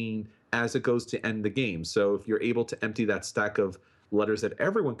challenging as it goes to end the game. So if you're able to empty that stack of letters that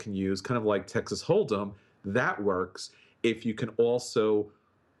everyone can use, kind of like Texas Hold'em, that works. If you can also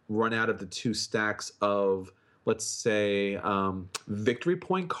run out of the 2 stacks of, let's say, victory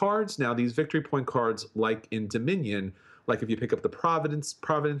point cards. Now, these victory point cards, like in Dominion, like if you pick up the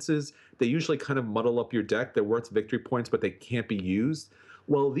Providences, they usually kind of muddle up your deck. They're worth victory points, but they can't be used.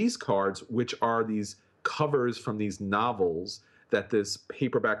 Well, these cards, which are these covers from these novels that this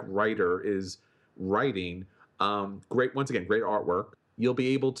paperback writer is writing, great artwork. You'll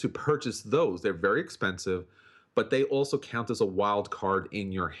be able to purchase those. They're very expensive, but they also count as a wild card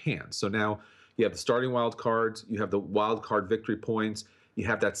in your hand. So now you have the starting wild cards, you have the wild card victory points, you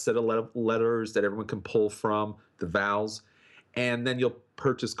have that set of letters that everyone can pull from, the vowels, and then you'll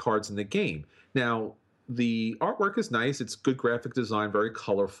purchase cards in the game. Now, the artwork is nice. It's good graphic design, very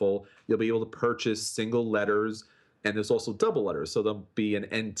colorful. You'll be able to purchase single letters, and there's also double letters. So there'll be an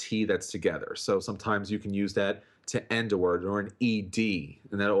NT that's together. So sometimes you can use that to end a word, or an ED,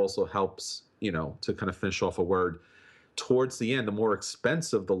 and that also helps, to kind of finish off a word. Towards the end, the more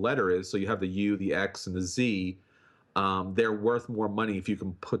expensive the letter is, so you have the U, the X, and the Z, they're worth more money if you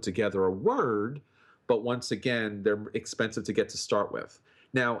can put together a word, but once again, they're expensive to get to start with.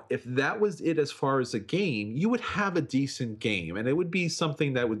 Now, if that was it as far as a game, you would have a decent game, and it would be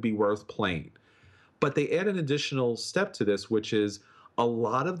something that would be worth playing. But they add an additional step to this, which is a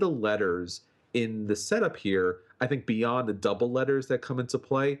lot of the letters in the setup here, I think beyond the double letters that come into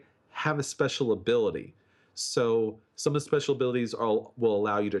play, have a special ability. So some of the special abilities will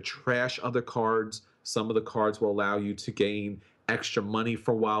allow you to trash other cards. Some of the cards will allow you to gain extra money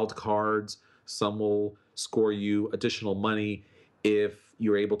for wild cards. Some will score you additional money if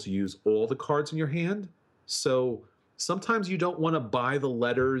you're able to use all the cards in your hand. So sometimes you don't want to buy the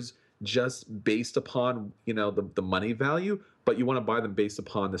letters just based upon, the money value, but you want to buy them based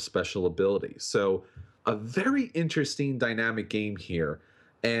upon the special ability. So a very interesting dynamic game here,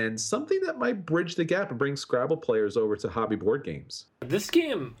 and something that might bridge the gap and bring Scrabble players over to hobby board games. This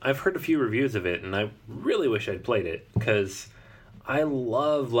game, I've heard a few reviews of it, and I really wish I'd played it, because I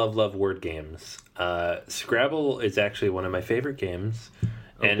love word games. Scrabble is actually one of my favorite games.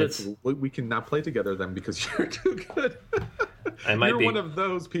 And we cannot play together then because you're too good. You're one of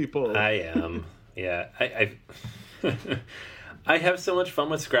those people. I am. Yeah. I have so much fun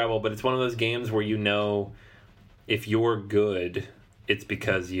with Scrabble, but it's one of those games where if you're good, it's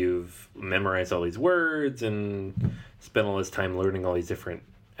because you've memorized all these words and spent all this time learning all these different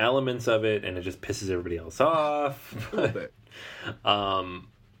elements of it, and it just pisses everybody else off. A little bit.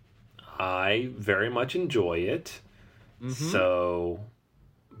 I very much enjoy it. Mm-hmm. So,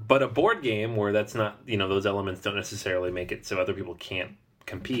 but a board game where that's not, those elements don't necessarily make it so other people can't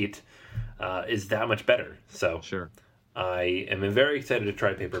compete, is that much better. So, sure. I am very excited to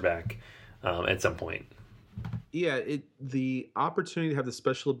try paperback at some point. Yeah, the opportunity to have the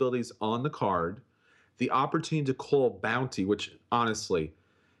special abilities on the card, the opportunity to call bounty, which honestly,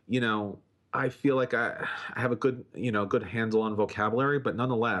 I feel like I have a good handle on vocabulary, but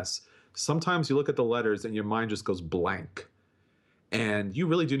nonetheless, sometimes you look at the letters and your mind just goes blank. And you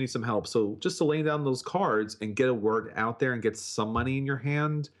really do need some help. So just to lay down those cards and get a word out there and get some money in your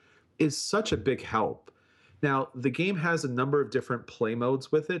hand is such a big help. Now, the game has a number of different play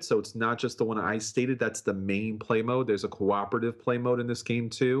modes with it, so it's not just the one I stated. That's the main play mode. There's a cooperative play mode in this game,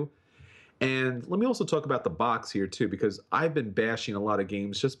 too. And let me also talk about the box here, too, because I've been bashing a lot of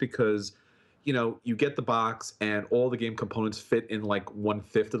games just because, you get the box and all the game components fit in like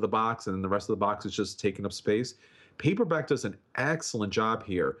 1/5 of the box, and then the rest of the box is just taking up space. Paperback does an excellent job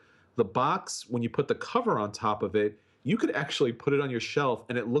here. The box, when you put the cover on top of it, you could actually put it on your shelf,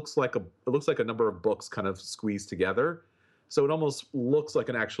 and it looks like a number of books kind of squeezed together. So it almost looks like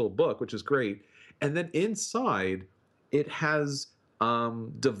an actual book, which is great. And then inside, it has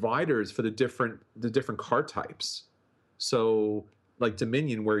dividers for the different card types. So like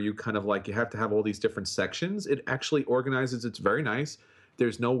Dominion, where you kind of like you have to have all these different sections, it actually organizes. It's very nice.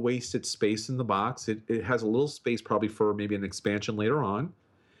 There's no wasted space in the box. It has a little space probably for maybe an expansion later on.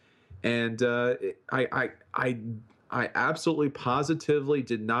 And I absolutely positively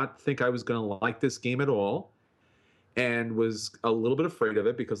did not think I was going to like this game at all, and was a little bit afraid of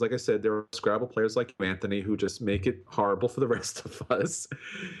it because, like I said, there are Scrabble players like you, Anthony, who just make it horrible for the rest of us.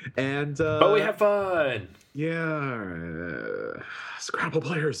 And but we have fun. Yeah, Scrabble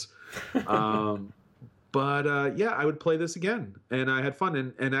players. But yeah, I would play this again, and I had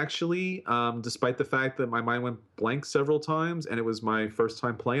fun. And actually, despite the fact that my mind went blank several times, and it was my first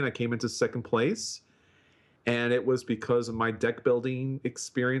time playing, I came into second place. And it was because of my deck building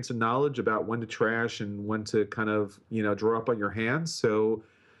experience and knowledge about when to trash and when to kind of, draw up on your hands. So,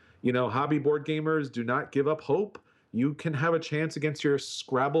 hobby board gamers, do not give up hope. You can have a chance against your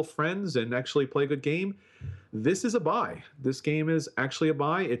Scrabble friends and actually play a good game. This is a buy. This game is actually a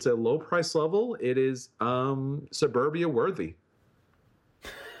buy. It's a low price level. It is Suburbia worthy.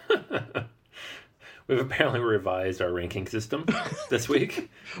 We've apparently revised our ranking system this week.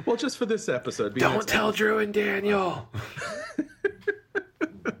 Well, just for this episode. Don't tell Drew and Daniel.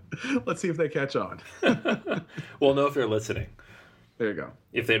 Let's see if they catch on. We'll know if they're listening. There you go.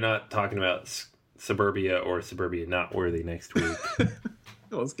 If they're not talking about Suburbia or Suburbia not worthy next week.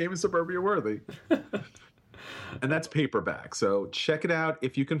 Well, this game is Suburbia worthy. And that's Paperback. So check it out.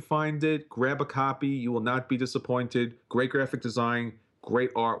 If you can find it, grab a copy. You will not be disappointed. Great graphic design,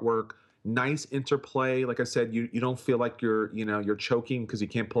 great artwork. Nice interplay. Like I said, you don't feel like you're choking because you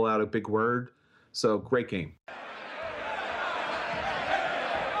can't pull out a big word. So great game.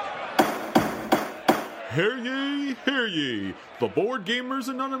 Hear ye, hear ye. The Board Gamers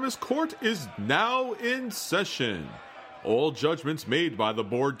Anonymous Court is now in session. All judgments made by the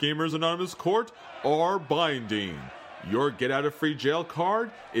Board Gamers Anonymous Court are binding. Your get-out-of-free-jail card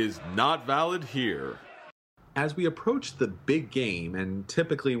is not valid here. As we approach the big game, and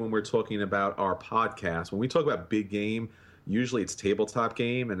typically when we're talking about our podcast, when we talk about big game, usually it's tabletop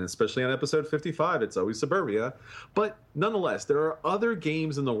game, and especially on episode 55, it's always Suburbia. But nonetheless, there are other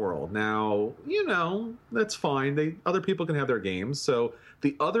games in the world. Now, that's fine. Other people can have their games. So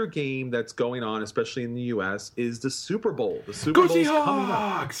the other game that's going on, especially in the U.S., is the Super Bowl. The Super Bowl is coming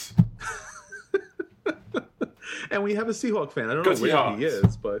up. And we have a Seahawk fan. I don't know where he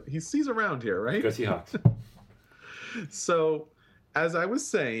is, but he's around here, right? Go Seahawks. So, as I was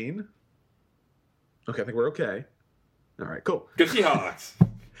saying, okay, I think we're okay. All right, cool. Go Seahawks.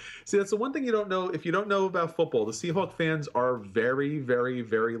 See, that's the one thing you don't know. If you don't know about football, the Seahawk fans are very, very,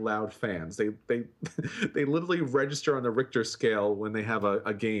 very loud fans. They they literally register on the Richter scale when they have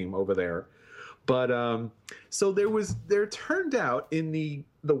a game over there. But so there turned out in the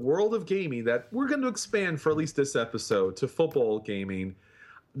world of gaming that we're going to expand for at least this episode to football gaming.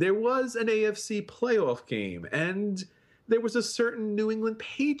 There was an AFC playoff game, and there was a certain New England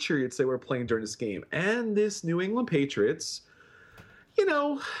Patriots that were playing during this game. And this New England Patriots,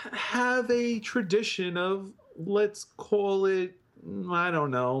 have a tradition of, let's call it, I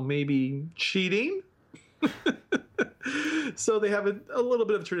don't know, maybe cheating. So they have a little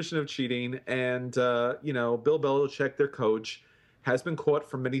bit of tradition of cheating. And, Bill Belichick, their coach, has been caught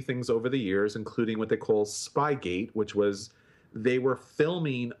for many things over the years, including what they call Spygate, which was they were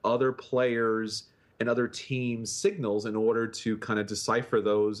filming other players and other teams' signals in order to kind of decipher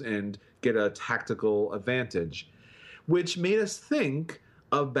those and get a tactical advantage, which made us think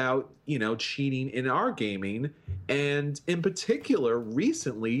about, cheating in our gaming. And in particular,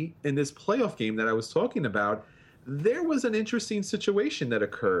 recently in this playoff game that I was talking about, there was an interesting situation that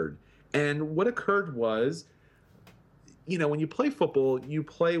occurred. And what occurred was, when you play football, you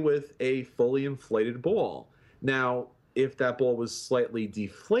play with a fully inflated ball. Now, if that ball was slightly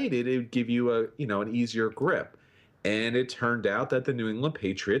deflated, it would give you an easier grip. And it turned out that the New England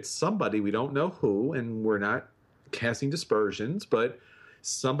Patriots, somebody, we don't know who, and we're not casting dispersions, but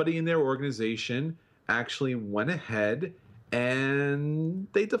somebody in their organization actually went ahead and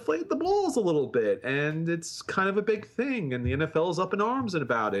they deflated the balls a little bit. And it's kind of a big thing. And the NFL is up in arms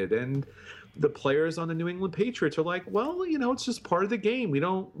about it. And the players on the New England Patriots are like, well, it's just part of the game. We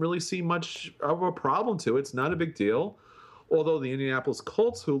don't really see much of a problem to it. It's not a big deal. Although the Indianapolis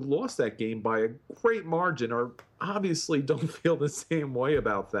Colts, who lost that game by a great margin, obviously don't feel the same way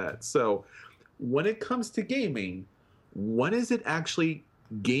about that. So when it comes to gaming, when is it actually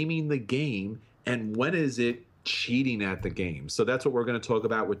gaming the game and when is it cheating at the game? So that's what we're going to talk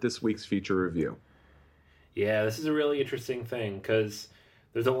about with this week's feature review. Yeah, this is a really interesting thing because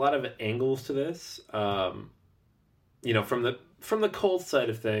there's a lot of angles to this. You know, from the Colts side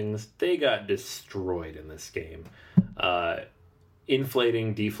of things, they got destroyed in this game.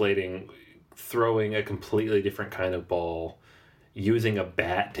 Inflating, deflating, throwing a completely different kind of ball, using a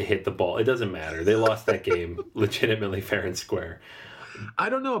bat to hit the ball. It doesn't matter. They lost that game legitimately fair and square. I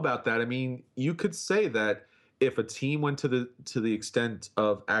don't know about that. I mean, you could say that if a team went to the extent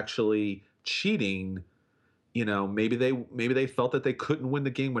of actually cheating, you know, maybe they felt that they couldn't win the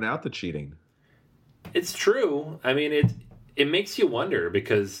game without the cheating. It's true. I mean, it makes you wonder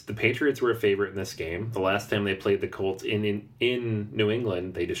because the Patriots were a favorite in this game. The last time they played the Colts in New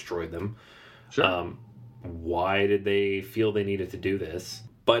England, they destroyed them. Sure. Why did they feel they needed to do this?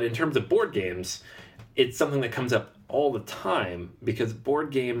 But in terms of board games, it's something that comes up all the time because board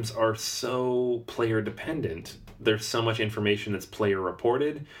games are so player dependent. There's so much information that's player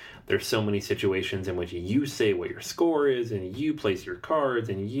reported. There's so many situations in which you say what your score is and you place your cards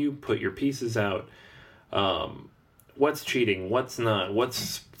and you put your pieces out. What's cheating? What's not?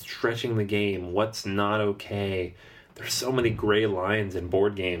 What's stretching the game? What's not okay? There's so many gray lines in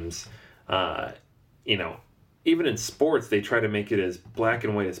board games. You know, even in sports, they try to make it as black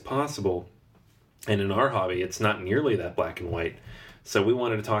and white as possible. And in our hobby, it's not nearly that black and white. So we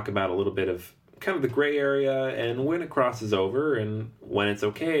wanted to talk about a little bit of kind of the gray area and when it crosses over and when it's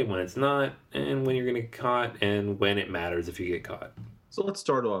okay, when it's not, and when you're going to get caught and when it matters if you get caught. So let's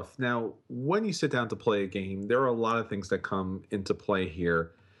start off. Now, when you sit down to play a game, there are a lot of things that come into play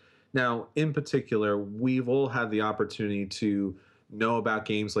here. Now, in particular, we've all had the opportunity to know about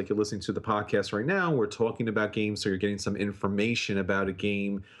games like you're listening to the podcast right now. We're talking about games, so you're getting some information about a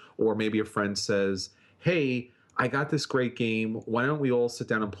game. Or maybe a friend says, hey, I got this great game. Why don't we all sit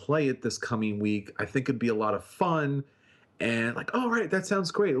down and play it this coming week? I think it'd be a lot of fun. And like, oh, right, that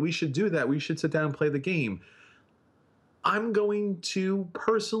sounds great. We should do that. We should sit down and play the game. I'm going to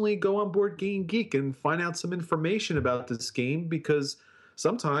personally go on Board Game Geek and find out some information about this game because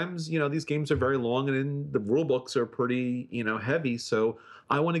sometimes, you know, these games are very long and the rule books are pretty, you know, heavy. So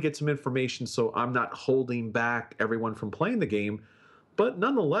I want to get some information so I'm not holding back everyone from playing the game. But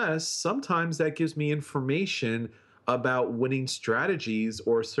nonetheless, sometimes that gives me information about winning strategies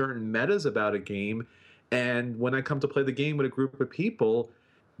or certain metas about a game. And when I come to play the game with a group of people,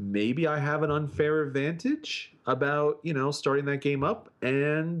 maybe I have an unfair advantage about, you know, starting that game up.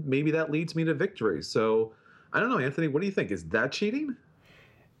 And maybe that leads me to victory. So I don't know, Anthony, what do you think? Is that cheating?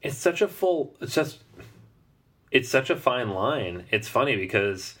 It's such a fine line. It's funny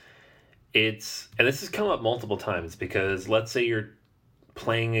because and this has come up multiple times because let's say you're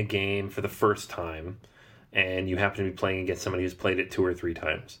playing a game for the first time and you happen to be playing against somebody who's played it 2 or 3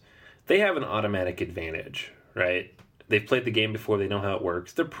 times. They have an automatic advantage, right? They've played the game before, they know how it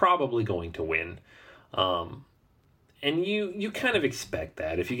works. They're probably going to win. And you kind of expect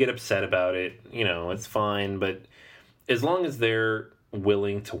that. If you get upset about it, you know, it's fine. But as long as they're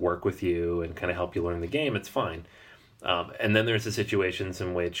willing to work with you and kind of help you learn the game, it's fine. And then there's the situations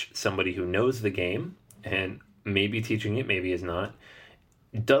in which somebody who knows the game and maybe teaching it, maybe is not,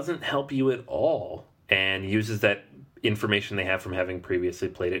 doesn't help you at all and uses that information they have from having previously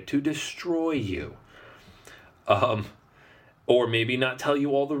played it to destroy you. Or maybe not tell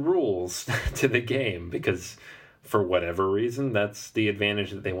you all the rules to the game because for whatever reason, that's the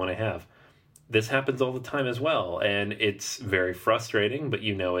advantage that they want to have. This happens all the time as well, and it's very frustrating, but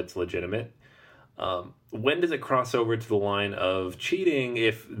you know it's legitimate. When does it cross over to the line of cheating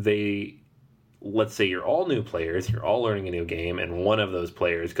if let's say you're all new players, you're all learning a new game, and one of those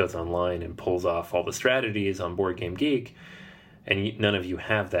players goes online and pulls off all the strategies on Board Game Geek, and none of you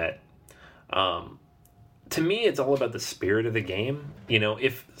have that. To me, it's all about the spirit of the game. You know,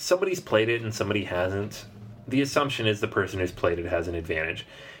 if somebody's played it and somebody hasn't, the assumption is the person who's played it has an advantage.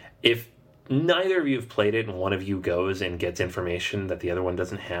 If neither of you have played it and one of you goes and gets information that the other one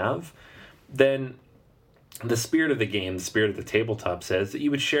doesn't have, then the spirit of the game, the spirit of the tabletop says that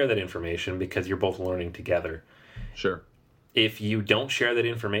you would share that information because you're both learning together. Sure. If you don't share that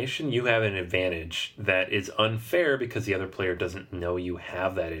information, you have an advantage that is unfair because the other player doesn't know you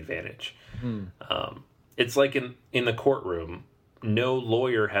have that advantage. It's like in the courtroom, no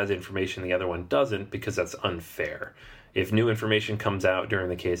lawyer has information the other one doesn't because that's unfair. If new information comes out during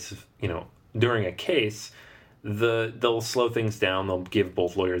the case, during a case, they'll slow things down. They'll give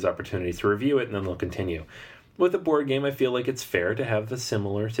both lawyers opportunities to review it, and then they'll continue. With a board game, I feel like it's fair to have a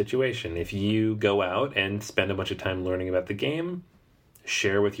similar situation. If you go out and spend a bunch of time learning about the game,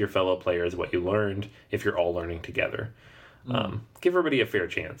 share with your fellow players what you learned if you're all learning together. Give everybody a fair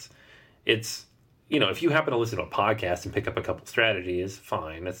chance. It's, if you happen to listen to a podcast and pick up a couple strategies,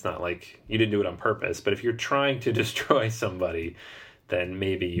 fine. It's not like you didn't do it on purpose. But if you're trying to destroy somebody, then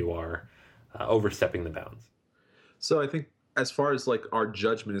maybe you are overstepping the bounds. So I think as far as like our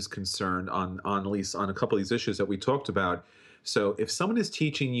judgment is concerned on at least on a couple of these issues that we talked about, so if someone is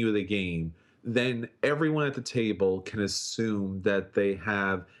teaching you the game, then everyone at the table can assume that they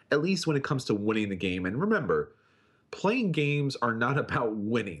have, at least when it comes to winning the game. And remember, playing games are not about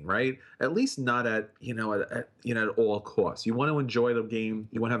winning, right? At least not at all costs. You want to enjoy the game.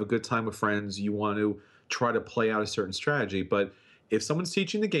 You want to have a good time with friends. You want to try to play out a certain strategy. But if someone's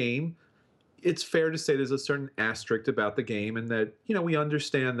teaching the game, it's fair to say there's a certain asterisk about the game, and that, we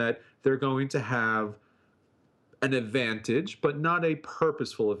understand that they're going to have an advantage, but not a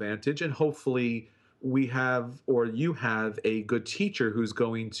purposeful advantage. And hopefully we have, or you have, a good teacher who's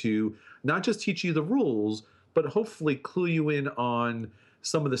going to not just teach you the rules, but hopefully clue you in on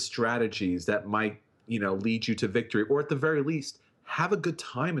some of the strategies that might, lead you to victory, or at the very least, have a good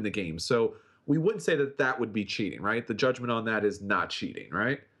time in the game. So we wouldn't say that would be cheating, right? The judgment on that is not cheating,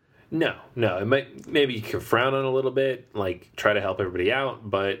 right? No. Maybe you can frown on a little bit, like try to help everybody out.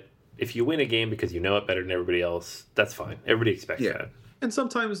 But if you win a game because you know it better than everybody else, that's fine. Everybody expects that. And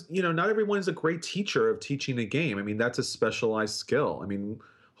sometimes, not everyone is a great teacher of teaching a game. I mean, that's a specialized skill. I mean,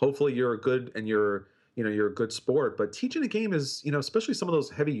 hopefully you're a good sport, but teaching a game is, especially some of those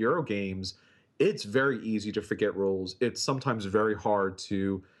heavy Euro games, it's very easy to forget rules. It's sometimes very hard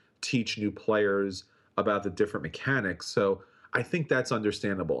to teach new players about the different mechanics. So I think that's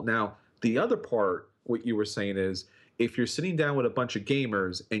understandable. Now, the other part, what you were saying is, if you're sitting down with a bunch of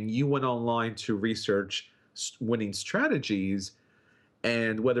gamers and you went online to research winning strategies,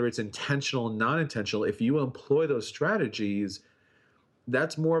 and whether it's intentional and non-intentional, if you employ those strategies,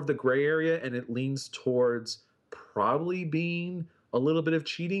 that's more of the gray area, and it leans towards probably being a little bit of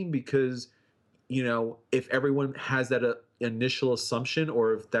cheating, because, if everyone has that initial assumption,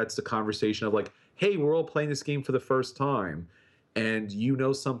 or if that's the conversation of like, hey, we're all playing this game for the first time, and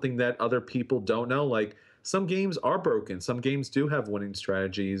something that other people don't know, like some games are broken. Some games do have winning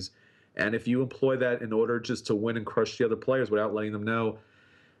strategies. And if you employ that in order just to win and crush the other players without letting them know,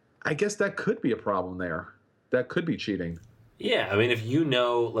 I guess that could be a problem there. That could be cheating. Yeah, I mean, if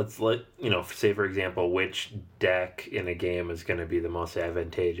say, for example, which deck in a game is going to be the most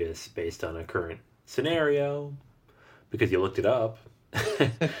advantageous based on a current scenario, because you looked it up,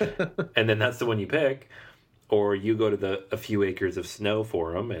 and then that's the one you pick, or you go to A Few Acres of Snow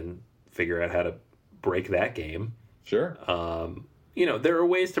forum and figure out how to break that game. Sure. There are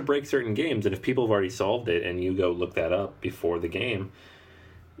ways to break certain games, and if people have already solved it and you go look that up before the game,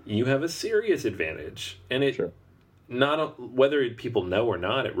 you have a serious advantage. And it, sure. Whether people know or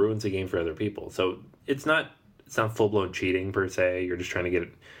not, it ruins the game for other people. So it's not full-blown cheating per se. You're just trying to get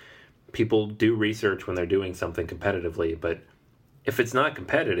it. People do research when they're doing something competitively, but if it's not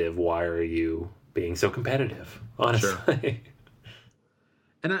competitive, why are you being so competitive, honestly? Sure.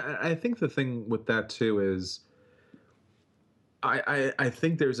 And I think the thing with that too is, I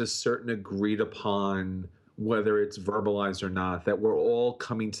think there's a certain agreed upon, whether it's verbalized or not, that we're all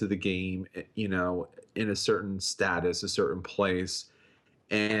coming to the game, in a certain status, a certain place,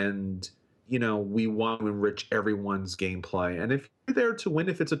 and we want to enrich everyone's gameplay. And if you're there to win,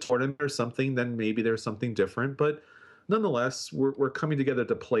 if it's a tournament or something, then maybe there's something different. But nonetheless, we're coming together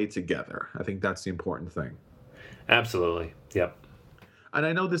to play together. I think that's the important thing. Absolutely. Yep. And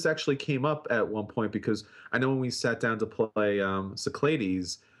I know this actually came up at one point, because I know when we sat down to play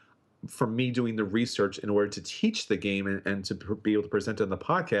Cyclades, from me doing the research in order to teach the game and to be able to present it on the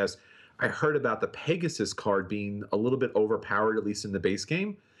podcast, I heard about the Pegasus card being a little bit overpowered, at least in the base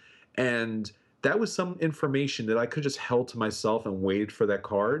game. And that was some information that I could just held to myself and waited for that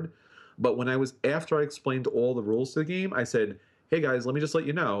card. But after I explained all the rules to the game, I said, hey guys, let me just let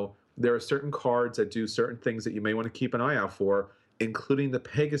you know, there are certain cards that do certain things that you may want to keep an eye out for, including the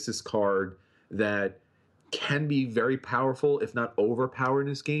Pegasus card, that can be very powerful, if not overpowered in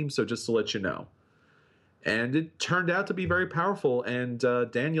this game. So just to let you know. And it turned out to be very powerful, and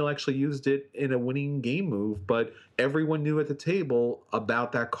Daniel actually used it in a winning game move, but everyone knew at the table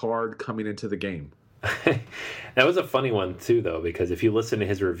about that card coming into the game. That was a funny one too, though, because if you listen to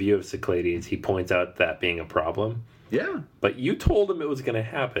his review of Cyclades, he points out that being a problem. Yeah. But you told him it was going to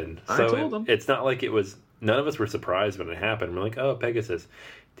happen. So I told him. It's not like it was... None of us were surprised when it happened. We're like, oh, Pegasus.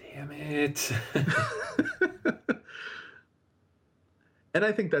 Damn it. And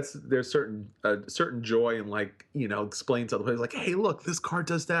I think there's certain joy in, like, explain to other players, like, hey, look, this card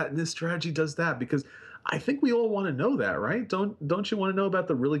does that and this strategy does that. Because I think we all want to know that, right? Don't you want to know about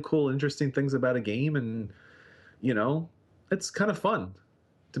the really cool, interesting things about a game? And you know, it's kind of fun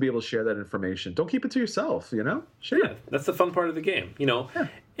to be able to share that information. Don't keep it to yourself, share. Yeah, that's the fun part of the game, Yeah.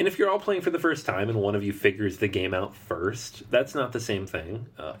 And if you're all playing for the first time and one of you figures the game out first, that's not the same thing,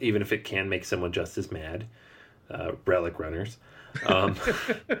 even if it can make someone just as mad. Relic runners.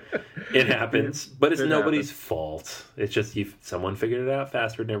 It happens, but it's nobody's fault. It's just someone figured it out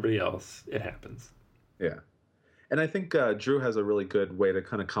faster than everybody else. It happens. Yeah. And I think Drew has a really good way to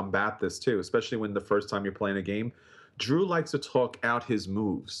kind of combat this too, especially when the first time you're playing a game. Drew likes to talk out his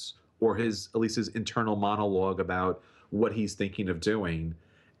moves or at least his internal monologue about what he's thinking of doing.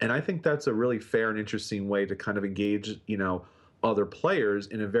 And I think that's a really fair and interesting way to kind of engage, other players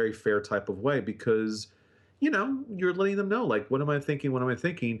in a very fair type of way because, you're letting them know, like, what am I thinking? What am I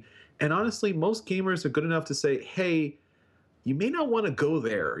thinking? And honestly, most gamers are good enough to say, hey, you may not want to go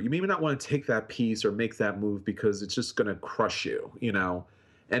there. You may not want to take that piece or make that move because it's just going to crush you,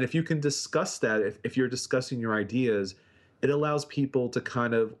 And if you can discuss that, if you're discussing your ideas, it allows people to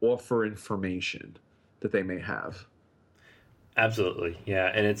kind of offer information that they may have. Absolutely.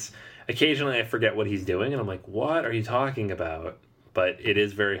 Yeah. And it's occasionally I forget what he's doing and I'm like, what are you talking about? But it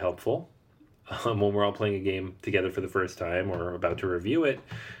is very helpful when we're all playing a game together for the first time or about to review it,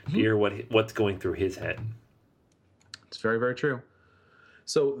 to hear what's going through his head. It's very, very true.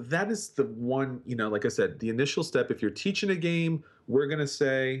 So that is the one, like I said, the initial step. If you're teaching a game, we're going to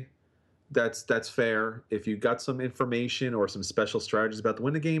say that's fair. If you got some information or some special strategies about to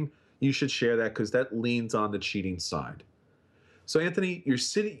win the game, you should share that because that leans on the cheating side. So Anthony, you're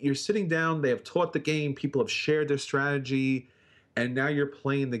sitting down. They have taught the game. People have shared their strategy, and now you're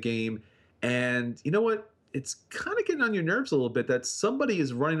playing the game. And you know what? It's kind of getting on your nerves a little bit that somebody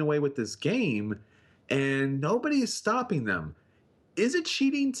is running away with this game, and nobody is stopping them. Is it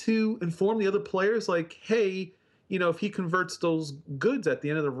cheating to inform the other players, like, hey, if he converts those goods at the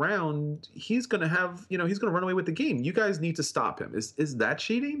end of the round, he's going to have, he's going to run away with the game. You guys need to stop him. Is that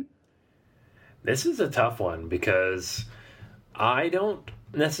cheating? This is a tough one because I don't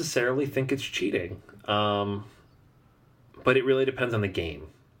necessarily think it's cheating. But it really depends on the game.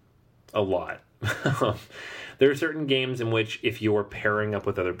 A lot. There are certain games in which if you're pairing up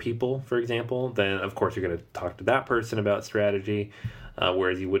with other people, for example, then of course you're going to talk to that person about strategy,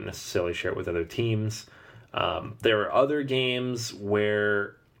 whereas you wouldn't necessarily share it with other teams. There are other games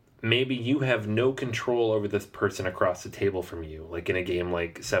where maybe you have no control over this person across the table from you, like in a game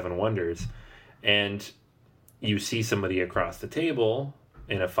like Seven Wonders, and you see somebody across the table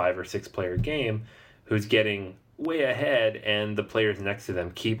in a 5 or 6 player game who's getting way ahead and the players next to them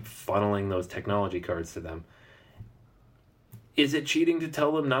keep funneling those technology cards to them. Is it cheating to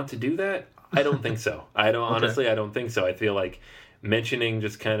tell them not to do that? I don't think so. Honestly, I don't think so. I feel like mentioning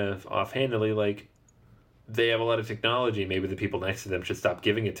just kind of offhandedly, like, they have a lot of technology. Maybe the people next to them should stop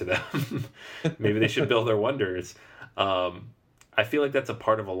giving it to them. Maybe they should build their wonders. I feel like that's a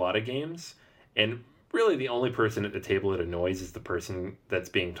part of a lot of games. And really the only person at the table it annoys is the person that's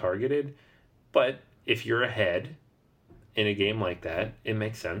being targeted. But if you're ahead in a game like that, it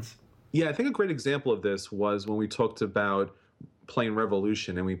makes sense. Yeah, I think a great example of this was when we talked about playing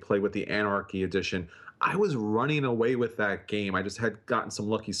Revolution and we played with the Anarchy edition. I was running away with that game. I just had gotten some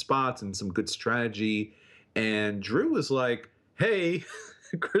lucky spots and some good strategy. And Drew was like, hey,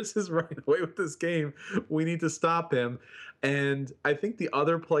 Chris is running away with this game. We need to stop him. And I think the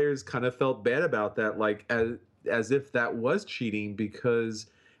other players kind of felt bad about that, like as if that was cheating because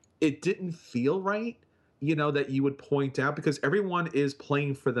it didn't feel right, that you would point out because everyone is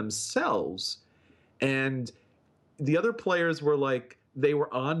playing for themselves. And the other players were like, they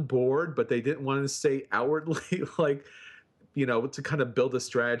were on board, but they didn't want to say outwardly, like, to kind of build a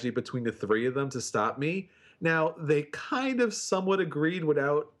strategy between the three of them to stop me. Now, they kind of somewhat agreed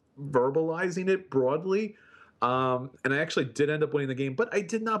without verbalizing it broadly. And I actually did end up winning the game, but I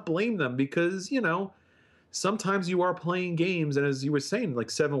did not blame them because, sometimes you are playing games. And as you were saying, like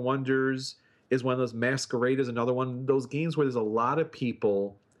Seven Wonders is one of those. Masquerade is another one. Those games where there's a lot of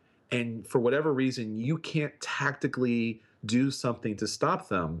people and for whatever reason, you can't tactically do something to stop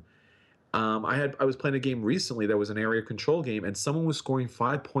them. I was playing a game recently that was an area control game, and someone was scoring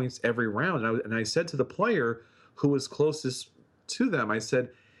 5 points every round. And I said to the player who was closest to them, I said,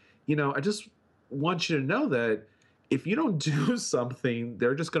 I just want you to know that if you don't do something,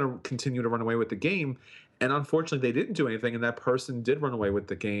 they're just going to continue to run away with the game. And unfortunately, they didn't do anything, and that person did run away with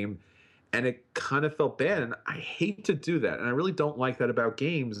the game. And it kind of felt bad. And I hate to do that. And I really don't like that about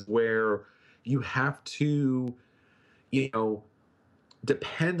games where you have to,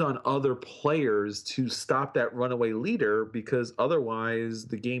 depend on other players to stop that runaway leader because otherwise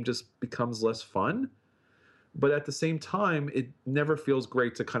the game just becomes less fun. But at the same time, it never feels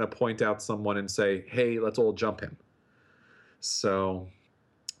great to kind of point out someone and say, hey, let's all jump him. So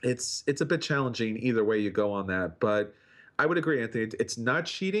it's a bit challenging either way you go on that. But I would agree, Anthony. It's not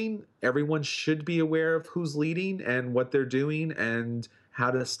cheating. Everyone should be aware of who's leading and what they're doing and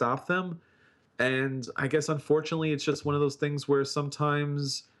how to stop them. And I guess, unfortunately, it's just one of those things where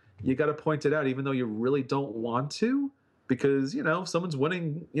sometimes you got to point it out, even though you really don't want to, because, if someone's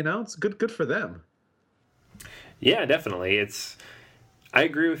winning, it's good for them. Yeah, definitely. I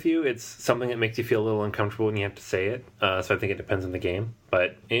agree with you. It's something that makes you feel a little uncomfortable when you have to say it. So I think it depends on the game.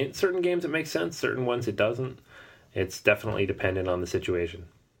 But in certain games, it makes sense. Certain ones, it doesn't. It's definitely dependent on the situation.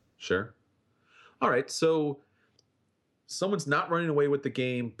 Sure. All right. So someone's not running away with the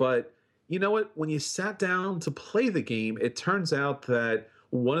game, but you know what? When you sat down to play the game, it turns out that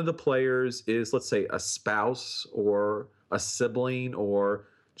one of the players is, let's say, a spouse or a sibling or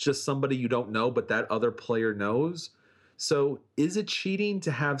just somebody you don't know, but that other player knows. So is it cheating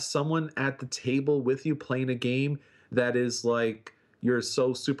to have someone at the table with you playing a game that is like you're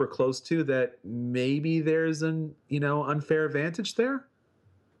so super close to that maybe there's an, unfair advantage there?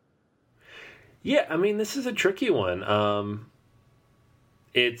 Yeah, I mean, this is a tricky one. I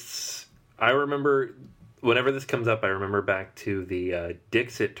remember, whenever this comes up, I remember back to the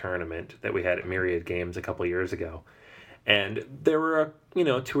Dixit tournament that we had at Myriad Games a couple years ago. And there were,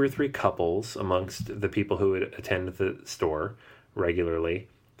 2 or 3 couples amongst the people who would attend the store regularly.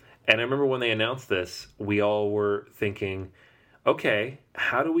 And I remember when they announced this, we all were thinking, okay,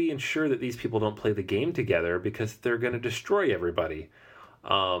 how do we ensure that these people don't play the game together because they're going to destroy everybody?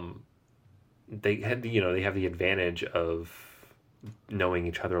 They have the advantage of knowing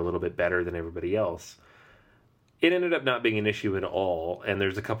each other a little bit better than everybody else. It ended up not being an issue at all, and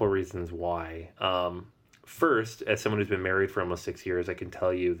there's a couple of reasons why. First, as someone who's been married for almost 6 years, I can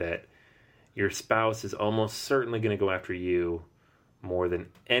tell you that your spouse is almost certainly going to go after you more than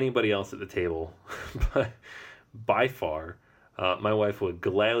anybody else at the table. But by far, my wife would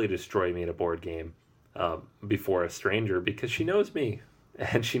gladly destroy me at a board game before a stranger because she knows me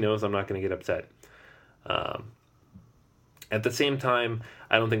and she knows I'm not going to get upset. At the same time,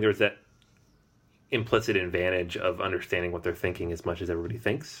 I don't think there's that implicit advantage of understanding what they're thinking as much as everybody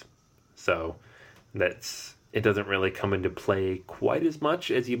thinks. So it doesn't really come into play quite as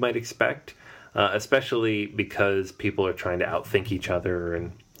much as you might expect, especially because people are trying to outthink each other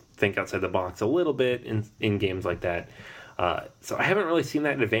and think outside the box a little bit in games like that. So I haven't really seen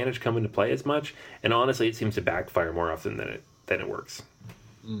that advantage come into play as much, and honestly, it seems to backfire more often than it works.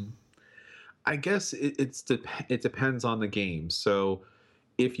 I guess it depends on the game. So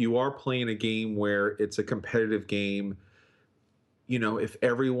if you are playing a game where it's a competitive game, if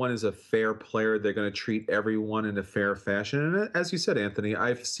everyone is a fair player, they're going to treat everyone in a fair fashion. And as you said, Anthony,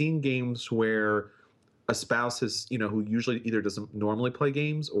 I've seen games where a spouse is, who usually either doesn't normally play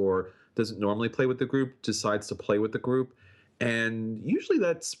games or doesn't normally play with the group, decides to play with the group. And usually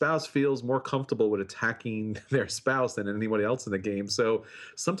that spouse feels more comfortable with attacking their spouse than anybody else in the game. So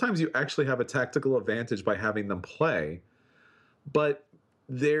sometimes you actually have a tactical advantage by having them play. But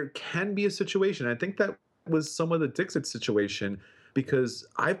there can be a situation, I think that was some of the Dixit situation, because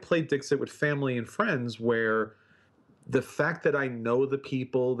I've played Dixit with family and friends where the fact that I know the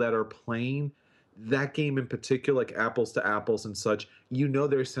people that are playing that game in particular, like apples to apples and such,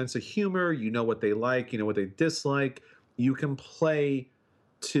 their sense of humor, what they like, what they dislike. You can play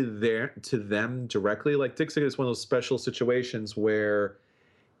to them directly. Like Dixit is one of those special situations where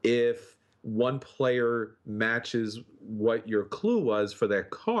if one player matches what your clue was for that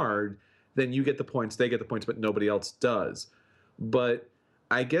card, then you get the points, they get the points, but nobody else does. But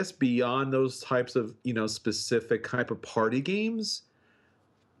I guess beyond those types of, specific type of party games,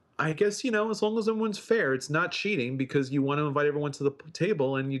 I guess, as long as everyone's fair, it's not cheating because you want to invite everyone to the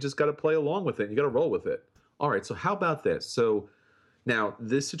table and you just got to play along with it. You got to roll with it. All right, so how about this? So now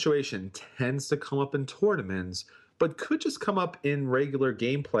this situation tends to come up in tournaments, but could just come up in regular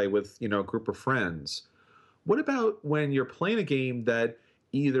gameplay with, a group of friends. What about when you're playing a game that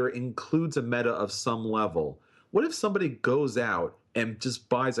either includes a meta of some level? What if somebody goes out and just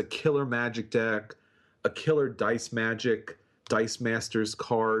buys a killer Magic deck, a killer Dice Magic, Dice Masters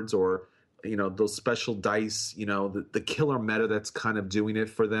cards, or, those special dice, the killer meta that's kind of doing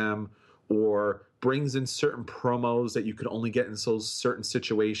it for them, or brings in certain promos that you could only get in those certain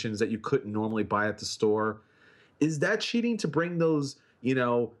situations that you couldn't normally buy at the store? Is that cheating to bring those,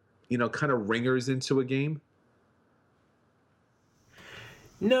 kind of ringers into a game?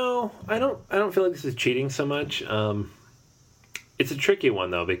 No, I don't feel like this is cheating so much. It's a tricky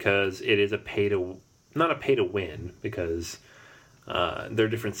one though, because it is not a pay to win, because there are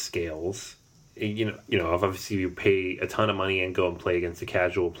different scales. if obviously you pay a ton of money and go and play against a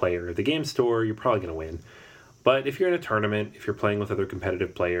casual player at the game store, you're probably going to win. But if you're in a tournament, if you're playing with other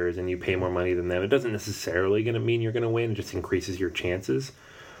competitive players and you pay more money than them, it doesn't necessarily going to mean you're going to win. It just increases your chances.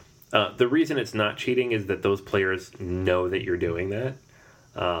 The reason it's not cheating is that those players know that you're doing that.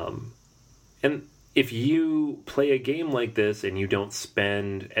 And if you play a game like this and you don't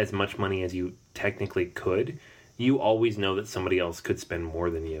spend as much money as you technically could, you always know that somebody else could spend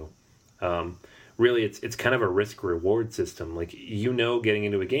more than you. Really, it's kind of a risk-reward system. Like, getting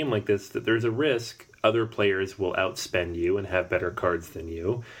into a game like this, that there's a risk other players will outspend you and have better cards than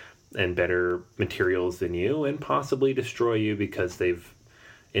you and better materials than you and possibly destroy you because they've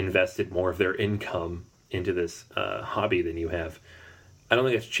invested more of their income into this hobby than you have. I don't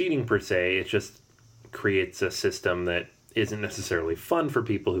think it's cheating per se. It just creates a system that isn't necessarily fun for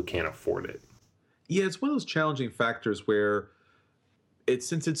people who can't afford it. Yeah, it's one of those challenging factors where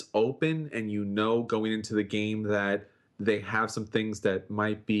since it's open and going into the game that they have some things that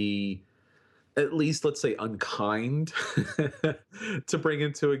might be at least, let's say, unkind to bring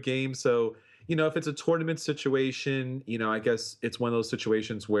into a game. So, if it's a tournament situation, I guess it's one of those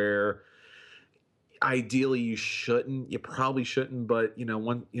situations where ideally you probably shouldn't, but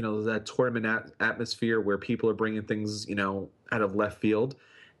that tournament atmosphere where people are bringing things, out of left field,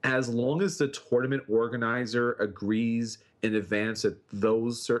 as long as the tournament organizer agrees in advance that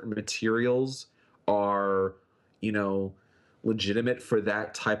those certain materials are, legitimate for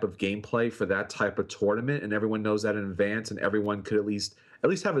that type of gameplay, for that type of tournament, and everyone knows that in advance, and everyone could at least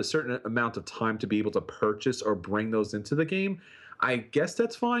have a certain amount of time to be able to purchase or bring those into the game, I guess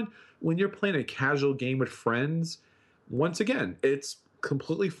that's fine. When you're playing a casual game with friends, once again, it's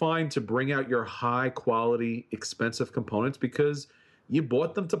completely fine to bring out your high quality, expensive components because you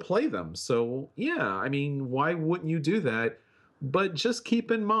bought them to play them. So yeah, I mean, why wouldn't you do that? But just keep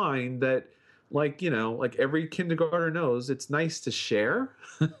in mind that, like every kindergartner knows, it's nice to share.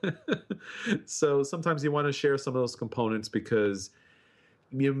 So sometimes you want to share some of those components because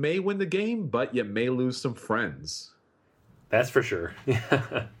you may win the game, but you may lose some friends. That's for sure.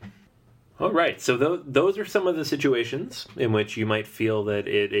 All right, so those are some of the situations in which you might feel that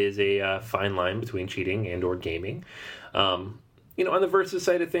it is a fine line between cheating and or gaming. On the versus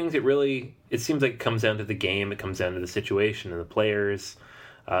side of things, it seems like it comes down to the game, it comes down to the situation and the players.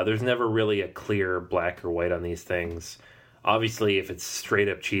 There's never really a clear black or white on these things. Obviously, if it's straight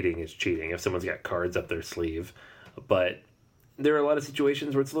up cheating, it's cheating. If someone's got cards up their sleeve. But there are a lot of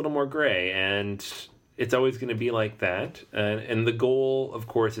situations where it's a little more gray, and it's always going to be like that. And the goal, of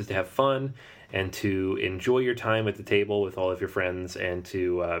course, is to have fun and to enjoy your time at the table with all of your friends and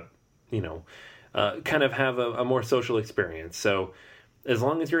to, kind of have a more social experience. So as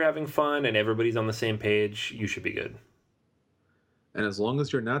long as you're having fun and everybody's on the same page, you should be good. And as long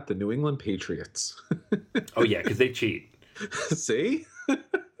as you're not the New England Patriots. Oh, yeah, because they cheat. See? They're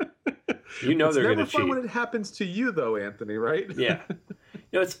going to cheat. It's never fun when it happens to you, though, Anthony, right? Yeah.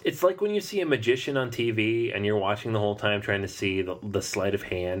 It's like when you see a magician on TV and you're watching the whole time trying to see the sleight of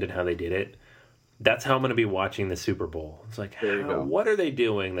hand and how they did it. That's how I'm going to be watching the Super Bowl. It's like, what are they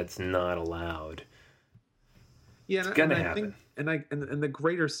doing that's not allowed? Yeah, it's going to happen. And the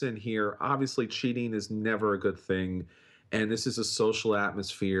greater sin here, obviously cheating is never a good thing. And this is a social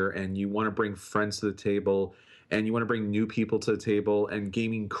atmosphere, and you want to bring friends to the table, and you want to bring new people to the table, and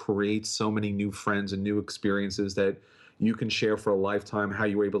gaming creates so many new friends and new experiences that you can share for a lifetime, how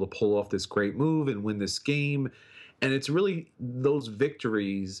you were able to pull off this great move and win this game. And it's really those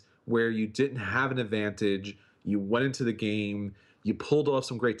victories where you didn't have an advantage, you went into the game, you pulled off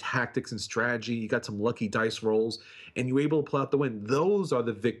some great tactics and strategy, you got some lucky dice rolls, and you were able to pull out the win. Those are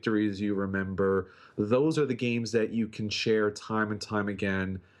the victories you remember. Those are the games that you can share time and time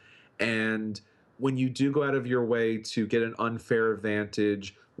again. And when you do go out of your way to get an unfair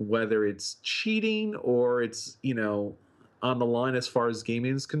advantage, whether it's cheating or it's, on the line as far as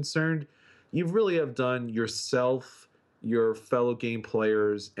gaming is concerned, you really have done yourself, your fellow game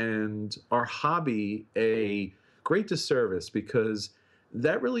players, and our hobby a great disservice, because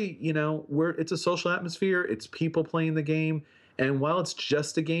that really, it's a social atmosphere. It's people playing the game. And while it's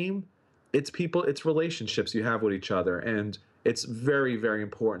just a game, it's people, it's relationships you have with each other. And it's very, very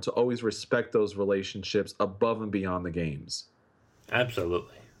important to always respect those relationships above and beyond the games.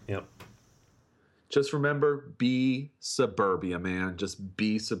 Absolutely. Yep. Just remember, be suburbia, man. Just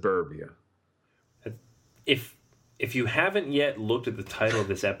be suburbia. If you haven't yet looked at the title of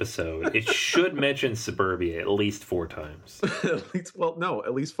this episode, it should mention suburbia at least 4 times.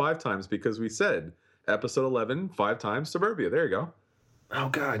 At least 5 times, because we said episode 11, 5 times suburbia. There you go. Oh,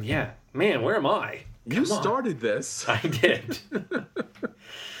 God, yeah. Man, where am I? You started this. I did.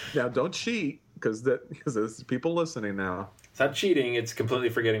 Now, don't cheat. because there's people listening now. It's not cheating. It's completely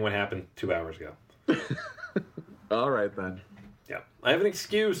forgetting what happened 2 hours ago. All right, then. Yeah. I have an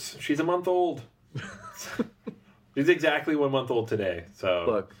excuse. She's a month old. She's exactly 1 month old today. So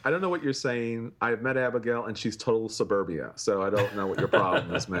Look, I don't know what you're saying. I've met Abigail, and she's total suburbia. So I don't know what your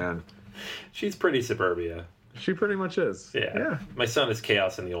problem is, man. she's pretty suburbia. She pretty much is. Yeah. My son is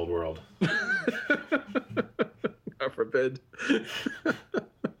chaos in the old world. God forbid. It's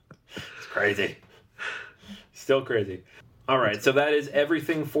crazy. Still crazy. All right, so that is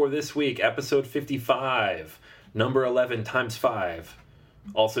everything for this week. Episode 55, number 11 times 5,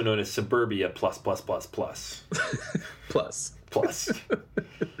 also known as Suburbia plus. Plus.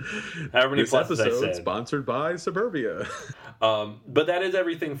 However many This pluses I episode said. sponsored by Suburbia. But that is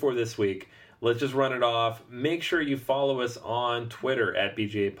everything for this week. Let's just run it off. Make sure you follow us on Twitter at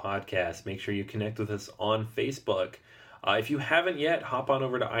BGA Podcast. Make sure you connect with us on Facebook. If you haven't yet, hop on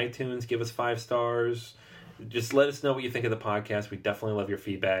over to iTunes, give us 5 stars. Just let us know what you think of the podcast. We definitely love your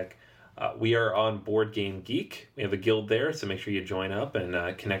feedback. We are on Board Game Geek. We have a guild there, so make sure you join up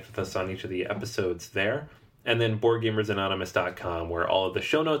and connect with us on each of the episodes there. And then BoardGamersAnonymous.com, where all of the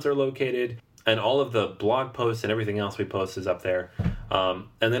show notes are located, and all of the blog posts and everything else we post is up there. And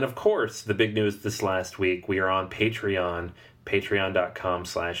then, of course, the big news this last week, we are on Patreon,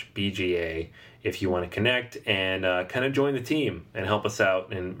 patreon.com/BGA. If you want to connect and kind of join the team and help us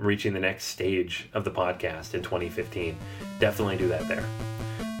out in reaching the next stage of the podcast in 2015, definitely do that there.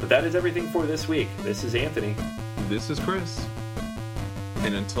 But that is everything for this week. This is Anthony. This is Chris.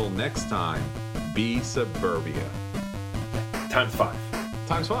 And until next time, be Suburbia. Times 5.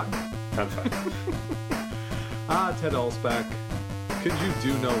 Times 5. Times 5. Ted Alsbeck. Could you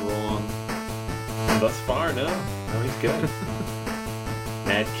do no wrong? Thus far, no. No, he's good.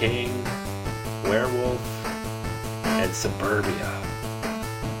 Mad King, Werewolf, and Suburbia.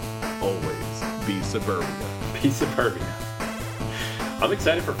 Always be Suburbia. Be Suburbia. I'm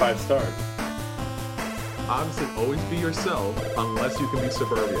excited for 5 stars. Obviously, always be yourself unless you can be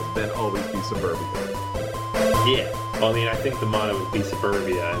Suburbia. Then always be Suburbia. Yeah. Well, I mean, I think the motto is be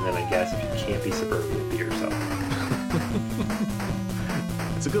Suburbia, and then I guess if you can't be Suburbia, be yourself.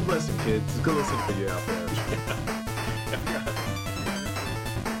 It's a good lesson, kids. It's a good lesson for you out there. Yeah.